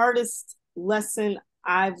the hardest lesson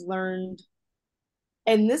I've learned,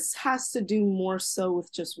 and this has to do more so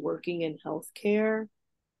with just working in healthcare,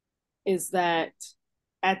 is that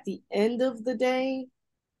at the end of the day,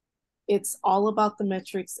 it's all about the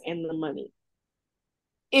metrics and the money.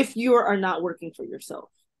 If you are not working for yourself,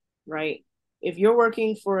 right? If you're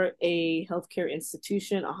working for a healthcare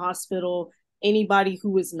institution, a hospital, anybody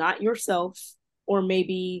who is not yourself, or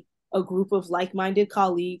maybe a group of like minded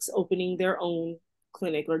colleagues opening their own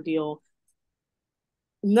clinic or deal,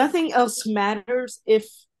 nothing else matters if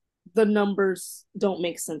the numbers don't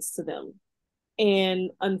make sense to them. And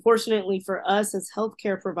unfortunately for us as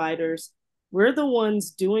healthcare providers, we're the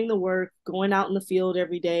ones doing the work, going out in the field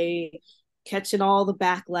every day, catching all the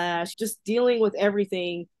backlash, just dealing with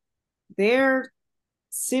everything. They're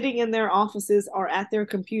sitting in their offices or at their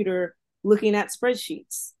computer looking at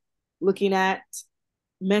spreadsheets, looking at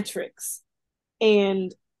metrics.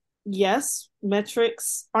 And yes,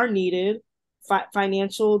 metrics are needed,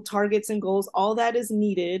 financial targets and goals, all that is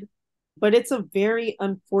needed. But it's a very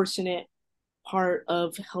unfortunate part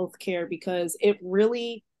of healthcare because it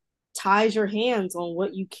really ties your hands on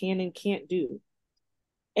what you can and can't do.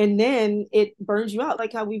 And then it burns you out,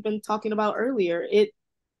 like how we've been talking about earlier. It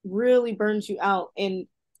really burns you out. And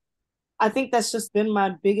I think that's just been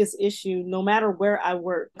my biggest issue, no matter where I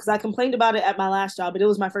work. Because I complained about it at my last job, but it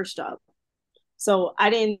was my first job. So I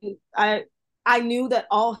knew that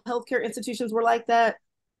all healthcare institutions were like that,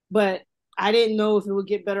 but I didn't know if it would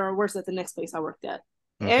get better or worse at the next place I worked at.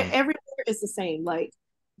 Hmm. Everywhere is the same. Like,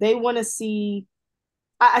 they want to see.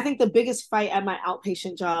 I think the biggest fight at my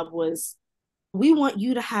outpatient job was, we want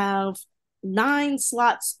you to have 9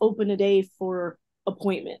 slots open a day for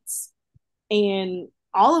appointments. And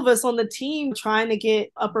all of us on the team trying to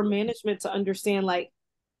get upper management to understand, like,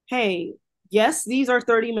 hey, yes, these are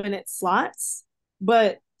 30-minute slots,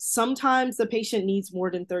 but sometimes the patient needs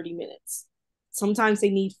more than 30 minutes. Sometimes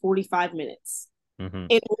they need 45 minutes. Hmm.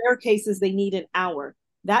 In rare cases, they need an hour.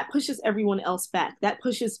 That pushes everyone else back. That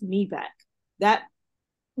pushes me back. That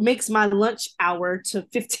makes my lunch hour to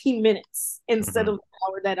 15 minutes instead Hmm. of the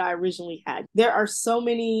hour that I originally had. There are so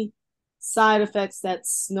many side effects that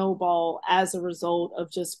snowball as a result of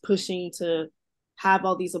just pushing to have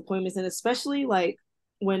all these appointments. And especially like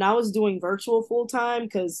when I was doing virtual full time,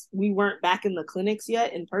 because we weren't back in the clinics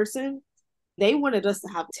yet in person, they wanted us to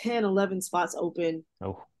have 10, 11 spots open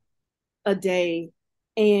Oh. a day.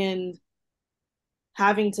 And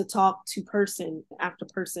having to talk to person after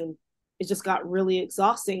person, it just got really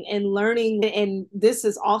exhausting. And learning, and this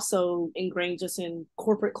is also ingrained just in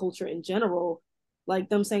corporate culture in general, like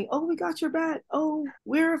them saying, oh, we got your back, oh,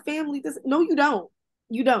 we're a family. This, no, you don't.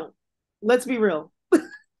 You don't. Let's be real.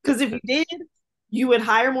 Because if you did, you would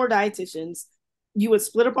hire more dietitians, you would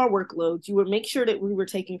split up our workloads, you would make sure that we were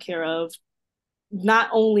taken care of, not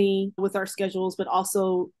only with our schedules but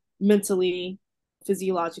also mentally,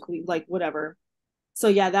 physiologically, like whatever. So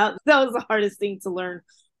yeah, that was the hardest thing to learn,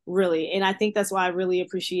 really. And I think that's why I really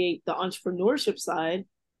appreciate the entrepreneurship side,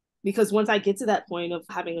 because once I get to that point of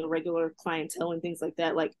having a regular clientele and things like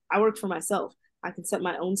that, like, I work for myself. I can set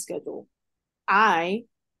my own schedule. I,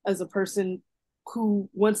 as a person who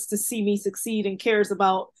wants to see me succeed and cares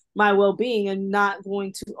about my well-being and not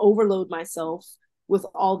going to overload myself with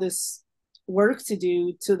all this work to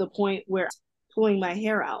do to the point where I'm pulling my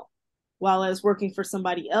hair out. While I was working for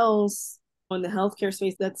somebody else in the healthcare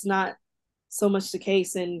space, that's not so much the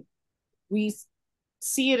case. And we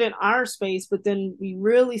see it in our space, but then we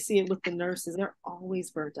really see it with the nurses. They're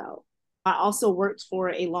always burnt out. I also worked for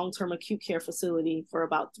a long-term acute care facility for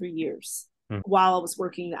about 3 years while I was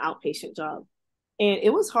working the outpatient job. And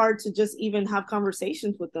it was hard to just even have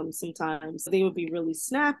conversations with them sometimes. They would be really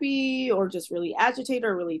snappy or just really agitated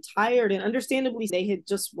or really tired. And understandably, they had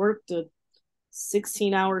just worked a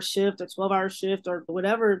 16-hour shift or 12-hour shift or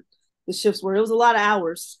whatever the shifts were. It was a lot of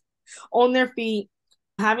hours on their feet,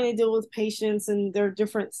 having to deal with patients and their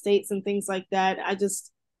different states and things like that. I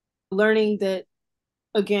just learning that,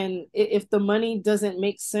 again, if the money doesn't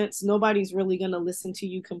make sense, nobody's really going to listen to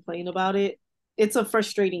you complain about it. It's a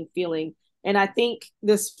frustrating feeling. And I think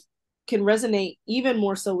this can resonate even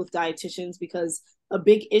more so with dietitians because a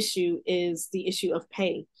big issue is the issue of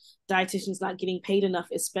pay. Dietitians not getting paid enough,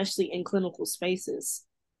 especially in clinical spaces.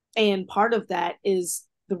 And part of that is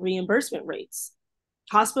the reimbursement rates.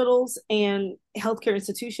 Hospitals and healthcare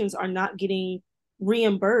institutions are not getting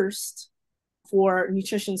reimbursed for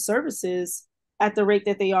nutrition services at the rate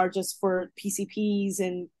that they are just for PCPs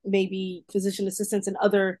and maybe physician assistants and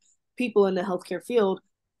other people in the healthcare field.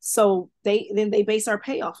 So they base our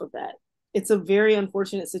pay off of that. It's a very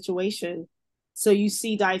unfortunate situation. So you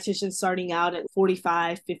see dietitians starting out at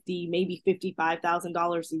 45, 50, maybe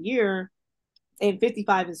 $55,000 a year. And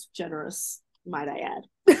 55 is generous, might I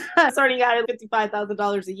add. Starting out at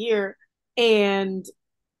 $55,000 a year and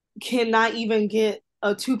cannot even get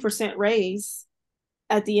a 2% raise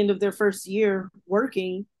at the end of their first year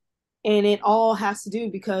working. And it all has to do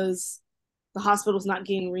because the hospital's not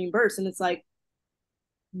getting reimbursed. And it's like,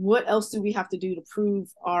 what else do we have to do to prove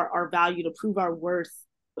our value, to prove our worth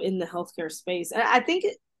in the healthcare space? And I think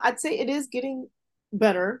I'd say it is getting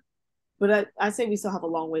better, but I say we still have a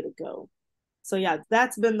long way to go. So yeah,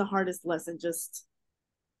 that's been the hardest lesson. Just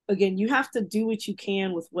again, you have to do what you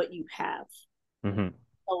can with what you have. Mm-hmm.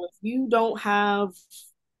 So if you don't have,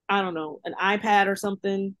 I don't know, an iPad or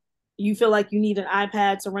something, you feel like you need an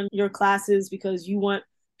iPad to run your classes because you want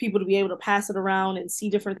people to be able to pass it around and see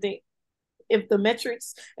different things. If the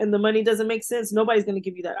metrics and the money doesn't make sense, nobody's going to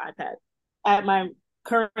give you that iPad. At my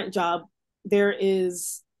current job, there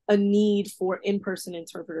is a need for in-person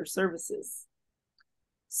interpreter services.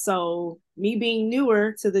 So me being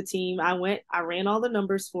newer to the team, I ran all the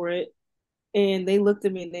numbers for it, and they looked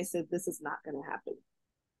at me and they said, this is not going to happen.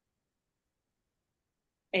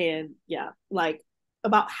 And yeah, like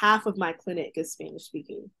about half of my clinic is Spanish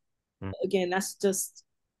speaking. Mm-hmm. Again, that's just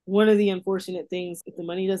one of the unfortunate things. If the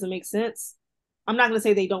money doesn't make sense, I'm not going to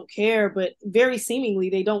say they don't care, but very seemingly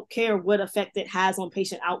they don't care what effect it has on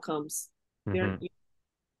patient outcomes. Mm-hmm.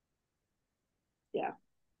 Yeah.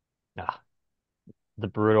 The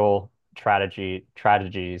brutal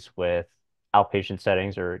tragedies with outpatient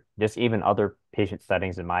settings or just even other patient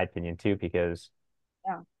settings, in my opinion, too, because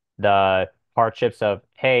the hardships of,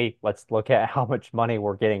 hey, let's look at how much money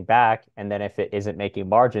we're getting back. And then if it isn't making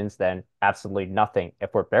margins, then absolutely nothing.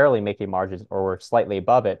 If we're barely making margins or we're slightly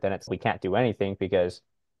above it, then we can't do anything because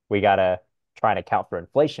we got to try and account for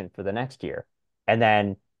inflation for the next year. And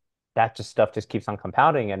then that stuff just keeps on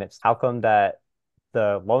compounding. And it's how come that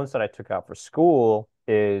the loans that I took out for school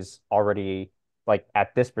is already like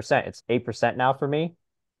at this percent, it's 8% now for me.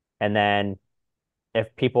 And then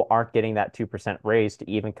if people aren't getting that 2% raise to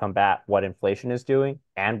even combat what inflation is doing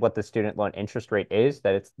and what the student loan interest rate is,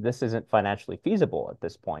 that this isn't financially feasible at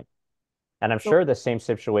this point. And I'm sure the same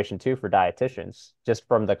situation too for dietitians, just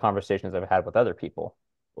from the conversations I've had with other people.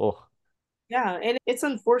 Ugh. Yeah, and it's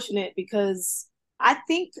unfortunate because I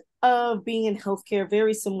think of being in healthcare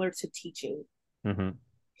very similar to teaching. Mm-hmm.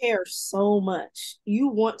 Care so much. You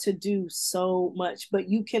want to do so much, but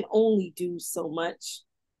you can only do so much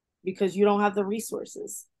because you don't have the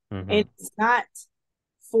resources. Mm-hmm. And it's not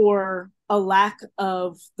for a lack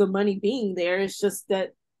of the money being there. It's just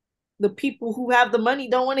that the people who have the money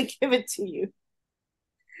don't want to give it to you.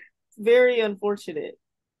 It's very unfortunate.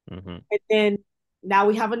 Mm-hmm. And then now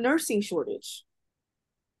we have a nursing shortage.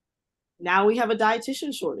 Now we have a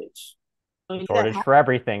dietitian shortage. Shortage for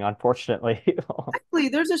everything, unfortunately. Exactly.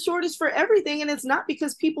 There's a shortage for everything. And it's not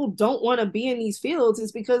because people don't want to be in these fields.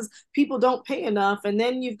 It's because people don't pay enough. And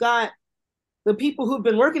then you've got the people who've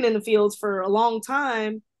been working in the fields for a long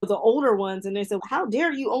time, the older ones, and they say, how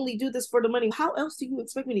dare you only do this for the money? How else do you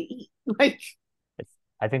expect me to eat? Like,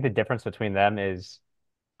 I think the difference between them is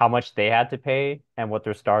how much they had to pay and what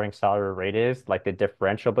their starting salary rate is, like the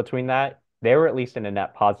differential between that. they were at least in a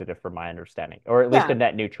net positive from my understanding, or at least Yeah, a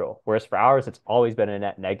net neutral. Whereas for ours, it's always been a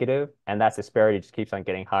net negative, and that disparity just keeps on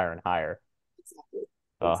getting higher and higher. exactly.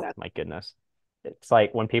 Oh Exactly. my goodness. It's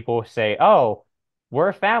like when people say, "Oh, we're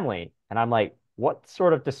a family," and I'm like, "What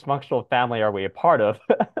sort of dysfunctional family are we a part of?"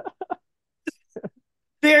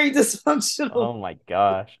 Very dysfunctional. Oh my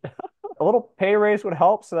gosh. A little pay raise would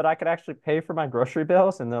help so that I could actually pay for my grocery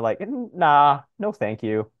bills. And they're like, nah, no, thank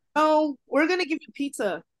you. No, we're gonna give you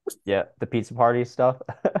pizza. Yeah, the pizza party stuff.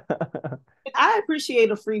 I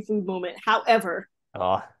appreciate a free food moment. However,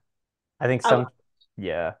 Oh, I think I would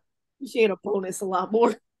yeah, appreciate a bonus a lot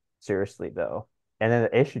more. seriously though. And then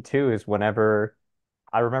the issue too is whenever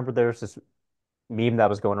I remember there's this meme that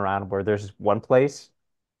was going around where there's this one place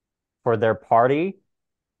for their party,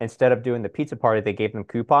 instead of doing the pizza party, they gave them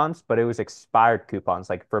coupons, but it was expired coupons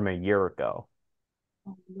like from a year ago.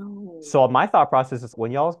 Oh no. So my thought process is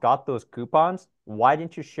when y'all got those coupons, why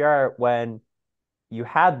didn't you share it when you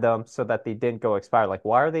had them so that they didn't go expire? Like,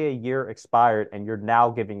 why are they a year expired and you're now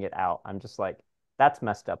giving it out? I'm just like, that's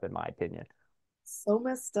messed up in my opinion. So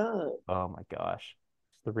messed up. Oh my gosh.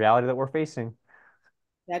 It's the reality that we're facing.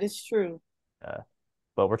 That is true. Uh,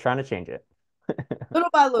 but we're trying to change it. Little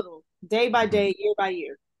by little, day by Mhm. day, year by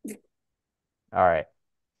year. All right.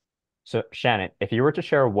 So Shannon, if you were to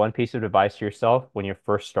share one piece of advice to yourself when you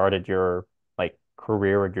first started your like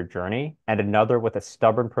career or your journey, and another with a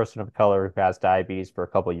stubborn person of color who has diabetes for a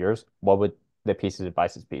couple of years, what would the pieces of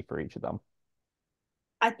advice be for each of them?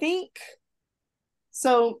 I think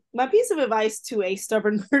so. My piece of advice to a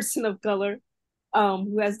stubborn person of color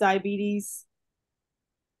who has diabetes,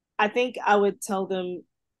 I think I would tell them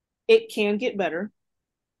it can get better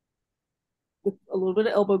with a little bit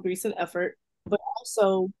of elbow grease and effort, but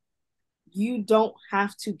also you don't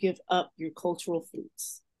have to give up your cultural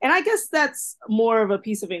foods. And I guess that's more of a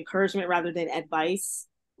piece of encouragement rather than advice.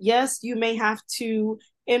 Yes, you may have to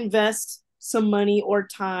invest some money or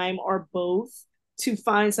time or both to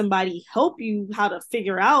find somebody help you how to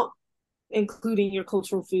figure out including your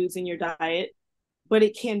cultural foods in your diet, but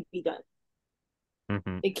it can be done.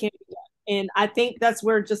 Hmm. It can be done. And I think that's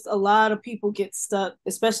where just a lot of people get stuck,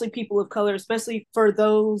 especially people of color, especially for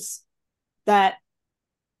those that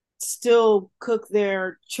still cook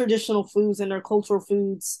their traditional foods and their cultural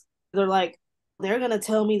foods. They're like, they're going to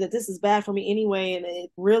tell me that this is bad for me anyway. And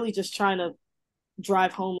it really just trying to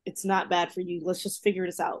drive home, it's not bad for you. Let's just figure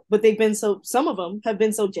this out. But they've been so, some of them have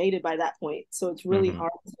been so jaded by that point. So it's really Hmm.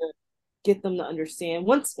 hard to get them to understand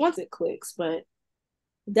once it clicks. But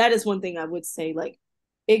that is one thing I would say, like,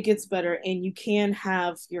 it gets better and you can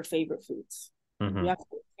have your favorite foods. You Hmm.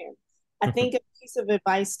 absolutely can. I think a piece of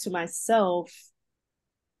advice to myself,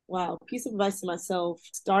 wow, piece of advice to myself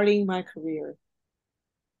starting my career.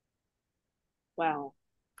 Wow,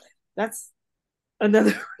 that's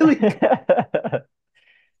another really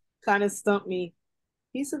kind of stumped me.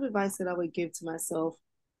 Piece of advice that I would give to myself,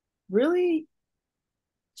 really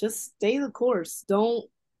just stay the course. Don't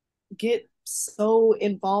get so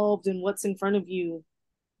involved in what's in front of you,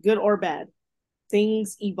 good or bad.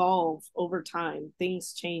 Things evolve over time,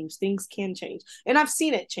 things change, things can change. And I've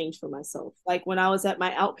seen it change for myself. Like when I was at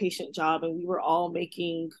my outpatient job and we were all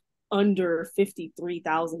making under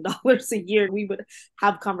 $53,000 a year, we would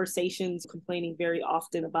have conversations complaining very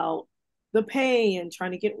often about the pay and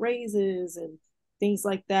trying to get raises and things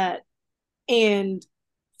like that. And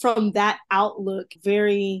from that outlook,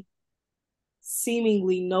 very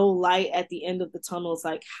seemingly no light at the end of the tunnel. It's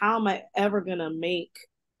like, how am I ever going to make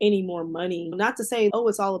any more money? Not to say, oh,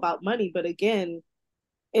 it's all about money, but again,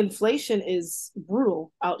 inflation is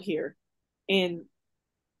brutal out here. And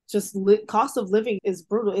just cost of living is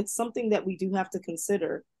brutal. It's something that we do have to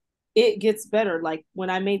consider. It gets better. Like when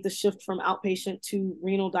I made the shift from outpatient to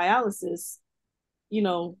renal dialysis, you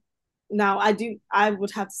know, now I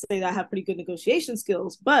would have to say that I have pretty good negotiation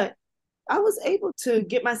skills, but I was able to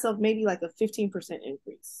get myself maybe like a 15%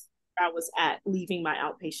 increase. I was at leaving my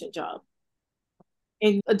outpatient job.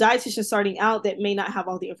 And a dietitian starting out that may not have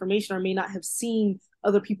all the information or may not have seen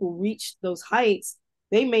other people reach those heights,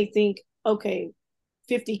 they may think, okay,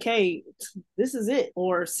 50K, this is it,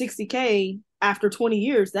 or 60K after 20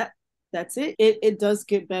 years, that's it. It does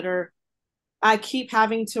get better. I keep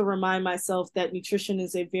having to remind myself that nutrition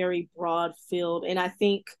is a very broad field. And I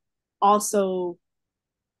think also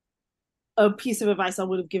a piece of advice I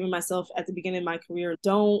would have given myself at the beginning of my career,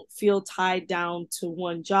 don't feel tied down to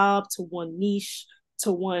one job, to one niche,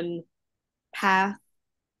 to one path.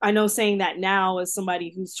 I know saying that now as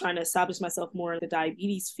somebody who's trying to establish myself more in the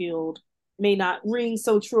diabetes field may not ring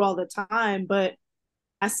so true all the time, but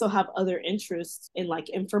I still have other interests in like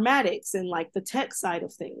informatics and like the tech side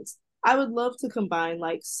of things. I would love to combine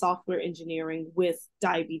like software engineering with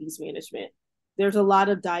diabetes management. There's a lot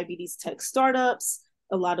of diabetes tech startups,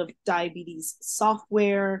 a lot of diabetes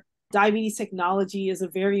software. Diabetes technology is a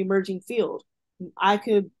very emerging field. I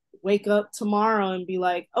could wake up tomorrow and be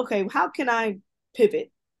like, okay, how can I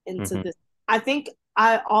pivot into Mm-hmm. this? I think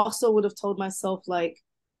I also would have told myself, like,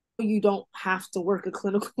 you don't have to work a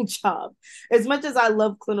clinical job. As much as I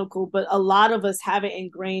love clinical, but a lot of us have it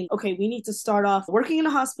ingrained. Okay, we need to start off working in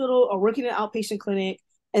a hospital or working in an outpatient clinic,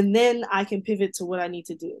 and then I can pivot to what I need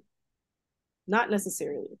to do. Not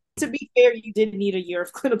necessarily. To be fair, you did need a year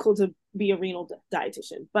of clinical to be a renal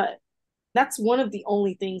dietitian, but that's one of the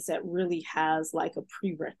only things that really has like a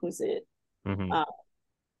prerequisite. Mm-hmm. Uh,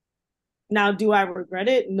 Now, do I regret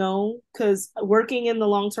it? No, because working in the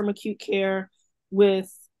long term acute care with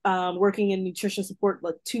working in nutrition support,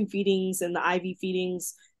 like tube feedings and the IV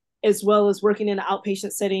feedings, as well as working in an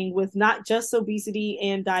outpatient setting with not just obesity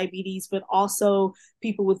and diabetes, but also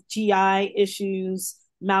people with GI issues,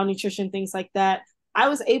 malnutrition, things like that. I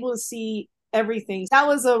was able to see everything. That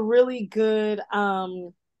was a really good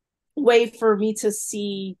way for me to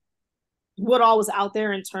see what all was out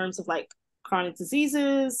there in terms of like chronic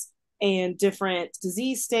diseases and different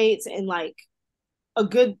disease states, and like a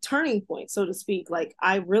good turning point, so to speak. Like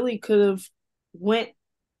I really could have went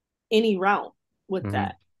any route with Mm-hmm.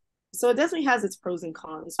 that. So it definitely has its pros and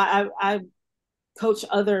cons. I coach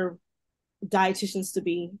other dietitians to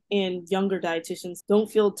be, and younger dietitians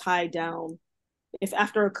don't feel tied down. If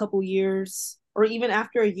after a couple years or even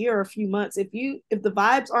after a year or a few months, if the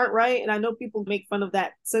vibes aren't right, and I know people make fun of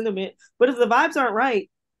that sentiment, but if the vibes aren't right,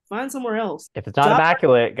 find somewhere else. If it's not Jobs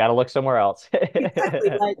immaculate, got to look somewhere else. exactly,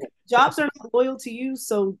 like jobs are not loyal to you,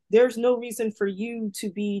 so there's no reason for you to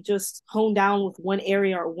be just honed down with one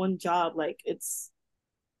area or one job. Like it's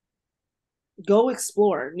go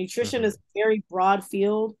explore. Nutrition Mm-hmm. is a very broad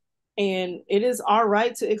field, and it is our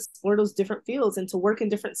right to explore those different fields and to work in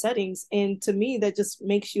different settings. And to me, that just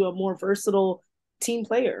makes you a more versatile team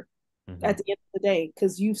player Mm-hmm. at the end of the day,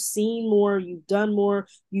 because you've seen more, you've done more,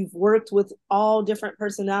 you've worked with all different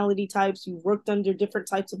personality types, you've worked under different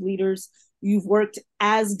types of leaders, you've worked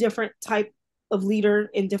as different type of leader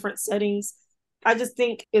in different settings. I just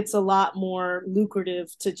think it's a lot more lucrative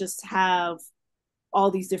to just have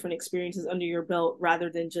all these different experiences under your belt rather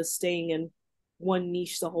than just staying in one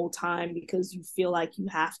niche the whole time because you feel like you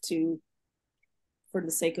have to, for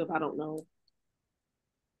the sake of, I don't know,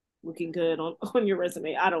 looking good on your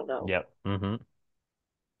resume. I don't know. Yep. Mm-hmm.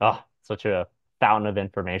 Oh, such a fountain of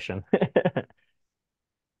information.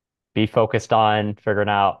 Be focused on figuring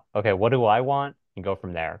out, okay, what do I want? And go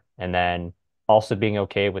from there. And then also being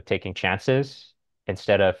okay with taking chances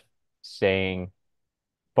instead of staying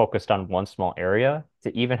focused on one small area,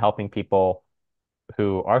 to even helping people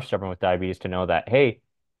who are stubborn with diabetes to know that, hey,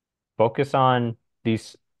 focus on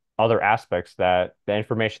these other aspects, that the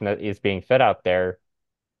information that is being fed out there,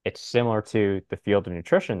 it's similar to the field of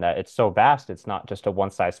nutrition, that it's so vast, it's not just a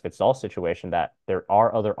one size fits all situation, that there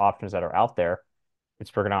are other options that are out there. It's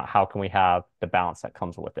figuring out how can we have the balance that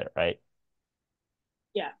comes with it, right?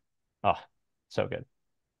 Yeah. Oh, so good.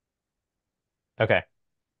 Okay. A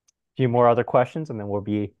few more other questions and then we'll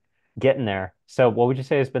be getting there. So what would you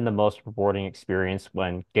say has been the most rewarding experience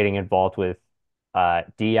when getting involved with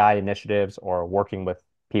DI initiatives or working with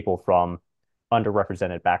people from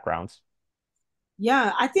underrepresented backgrounds?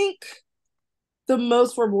 Yeah, I think the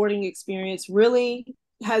most rewarding experience really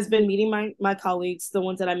has been meeting my colleagues, the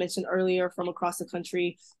ones that I mentioned earlier from across the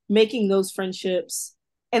country, making those friendships,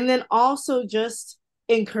 and then also just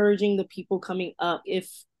encouraging the people coming up if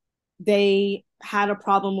they had a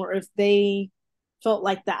problem or if they felt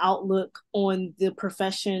like the outlook on the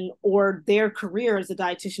profession or their career as a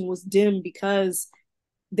dietitian was dim because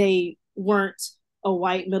they weren't a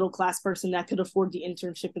white middle class person that could afford the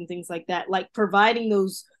internship and things like that. Like providing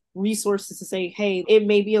those resources to say, hey, it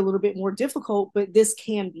may be a little bit more difficult, but this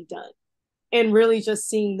can be done. And really just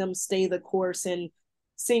seeing them stay the course and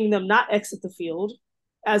seeing them not exit the field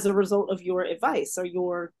as a result of your advice or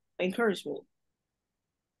your encouragement.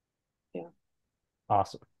 Yeah.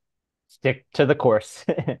 Awesome. Stick to the course.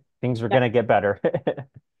 Things are That, going to get better.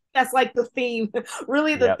 that's like the theme,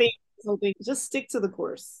 really the Yep. theme. Something, just stick to the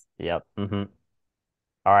course. Yep.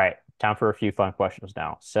 All right. Time for a few fun questions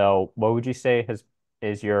now. So, what would you say has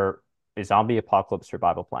is your zombie apocalypse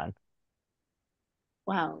survival plan?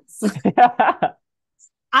 Wow.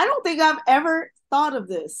 I don't think I've ever thought of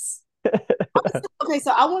this. Okay,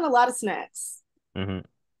 so I want a lot of snacks. hmm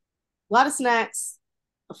A lot of snacks,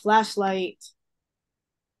 a flashlight.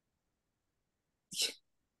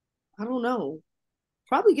 I don't know.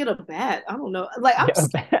 Probably get a bat. I don't know. Like I'm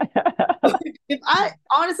Yeah. if I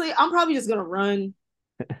honestly, I'm probably just gonna run.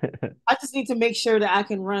 I just need to make sure that I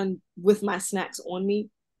can run with my snacks on me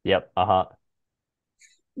Yep. Uh-huh.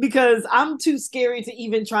 because I'm too scary to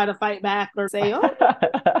even try to fight back or say, "Oh."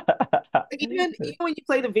 Like, even when you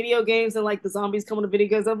play the video games and like the zombies come on the video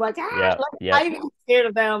games, I'm like, Yep. like, I Yep. even scared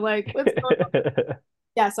of that. I'm like, what's going on?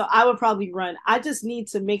 Yeah, so I would probably run. I just need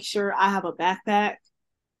to make sure I have a backpack,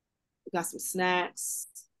 got some snacks,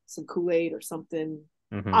 some Kool-Aid or something.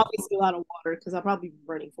 Hmm. Obviously, a lot of water because I'll probably be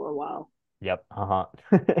running for a while. Yep. Uh-huh.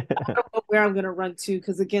 I don't know where I'm gonna run to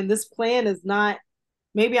because again, this plan is not.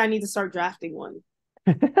 Maybe I need to start drafting one.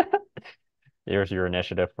 Here's your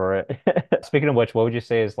initiative for it. Speaking of which, what would you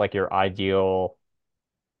say is like your ideal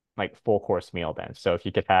like full course meal then? So if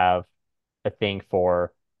you could have a thing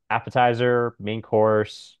for appetizer, main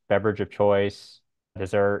course, beverage of choice,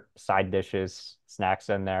 dessert, side dishes, snacks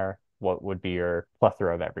in there, what would be your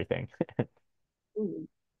plethora of everything? Ooh.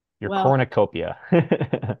 Your Well, cornucopia.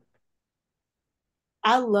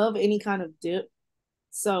 I love any kind of dip.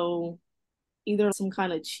 So either some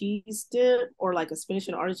kind of cheese dip or like a spinach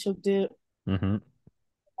and artichoke dip, Hmm.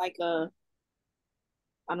 like a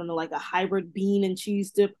I don't know, like a hybrid bean and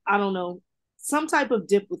cheese dip. I don't know, some type of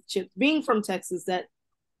dip with chips. Being from Texas, that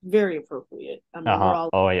very appropriate. I mean, we're Uh-huh. all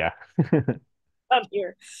Oh yeah. up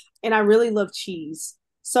here, and I really love cheese.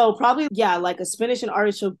 So probably yeah, like a spinach and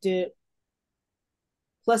artichoke dip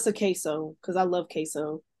plus a queso because I love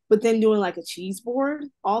queso. But then doing like a cheese board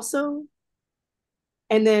also,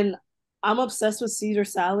 and then I'm obsessed with Caesar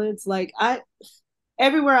salads. Like I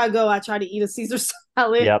everywhere I go, I try to eat a Caesar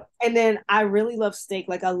salad. Yep. And then I really love steak.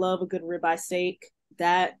 Like I love a good ribeye steak.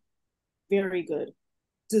 That very good.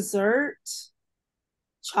 Dessert,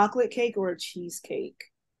 chocolate cake or a cheesecake.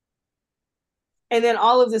 And then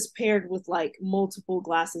all of this paired with like multiple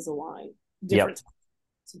glasses of wine, Yep. different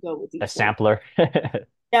to go with A each one. sampler.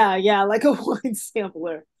 Yeah, yeah, like a wine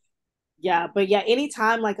sampler. Yeah, but yeah,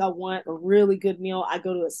 anytime like I want a really good meal, I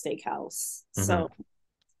go to a steakhouse. Hmm. So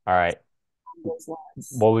All right. those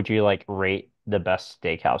lines. What would you like rate the best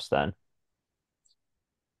steakhouse then?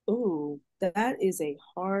 Ooh, that is a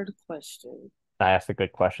hard question. I ask the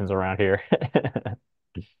good questions around here.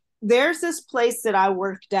 There's this place that I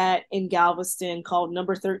worked at in Galveston called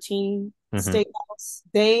Number 13 Hmm. Steakhouse.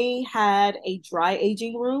 They had a dry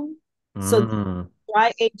aging room. So they Mm.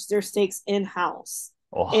 dry age their steaks in house.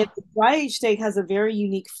 And Oh. the dry age steak has a very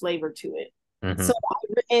unique flavor to it. Hmm. So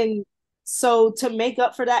and so to make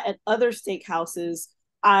up for that at other steakhouses,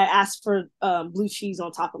 I asked for blue cheese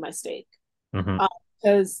on top of my steak. Hmm. Uh,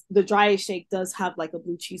 because the dry age steak does have like a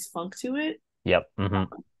blue cheese funk to it. Yep. Hmm.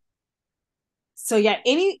 So yeah,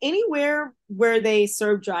 anywhere where they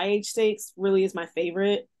serve dry aged steaks really is my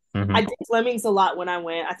favorite. I Hmm. did Fleming's a lot when I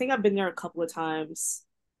went. I think I've been there a couple of times.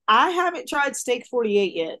 I haven't tried Steak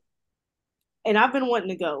 48 yet, and I've been wanting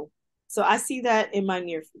to go. So I see that in my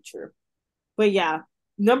near future. But yeah,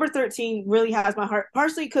 number 13 really has my heart,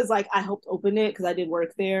 partially because like I helped open it because I did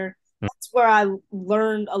work there. That's where I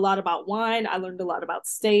learned a lot about wine. I learned a lot about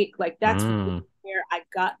steak. Like that's really Mm. where I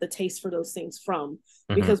got the taste for those things from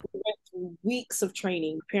Hmm. because we went through weeks of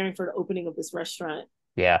training preparing for the opening of this restaurant.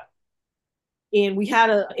 Yeah. And we had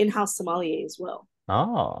an in-house sommelier as well.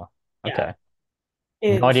 Oh, Yeah. okay.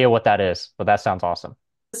 No And idea what that is, but that sounds awesome.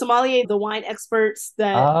 sommelier, the wine experts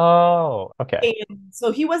that Oh, okay. and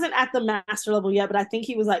so he wasn't at the master level yet, but I think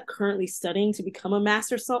he was like currently studying to become a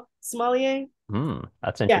master sommelier.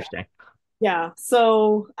 That's Yeah, interesting. yeah.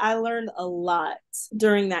 So I learned a lot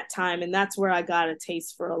during that time, and that's where I got a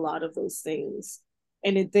taste for a lot of those things.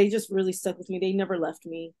 And they just really stuck with me. They never left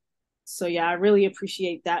me. So yeah, I really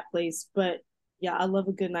appreciate that place. But yeah, I love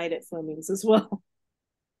a good night at Fleming's as well.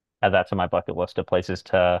 Add that to my bucket list of places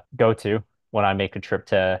to go to when I make a trip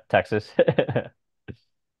to Texas.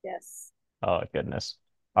 Yes. Oh, goodness.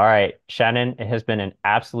 All right, Shannon, it has been an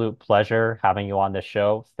absolute pleasure having you on this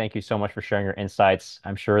show. Thank you so much for sharing your insights.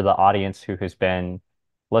 I'm sure the audience who has been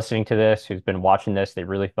listening to this, who's been watching this, they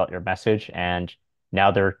really felt your message, and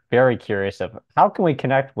now they're very curious of how can we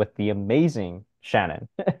connect with the amazing Shannon?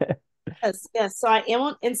 Yes, yes. So I am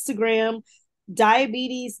on Instagram,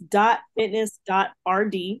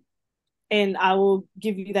 diabetes.fitness.rd, and I will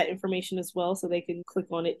give you that information as well so they can click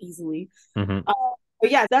on it easily. Hmm. Uh,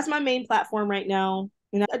 but yeah, that's my main platform right now.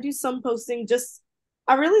 And I do some posting. Just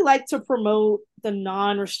I really like to promote the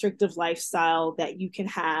non-restrictive lifestyle that you can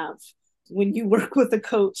have when you work with a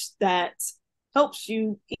coach that helps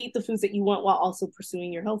you eat the foods that you want while also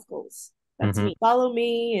pursuing your health goals. That's Hmm. me. Follow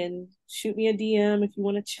me and shoot me a DM if you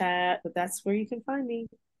want to chat, but that's where you can find me.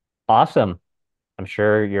 Awesome. I'm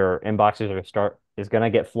sure your inboxes are start is gonna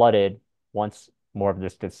get flooded once more of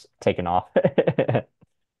this gets taken off.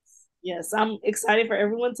 Yes, I'm excited for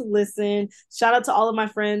everyone to listen. Shout out to all of my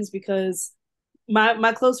friends because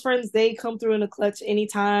my close friends, they come through in a clutch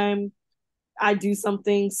anytime I do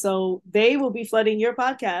something. So they will be flooding your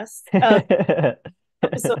podcast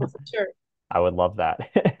episode for sure. I would love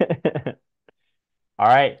that. All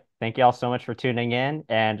right. Thank you all so much for tuning in.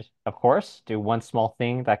 And of course, do one small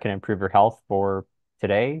thing that can improve your health for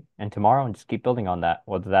today and tomorrow and just keep building on that.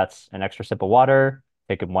 Whether that's an extra sip of water,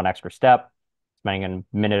 taking one extra step, spending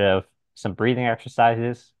a minute of some breathing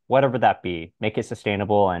exercises, whatever that be, make it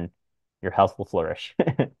sustainable and your health will flourish.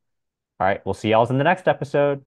 All right. We'll see y'all in the next episode.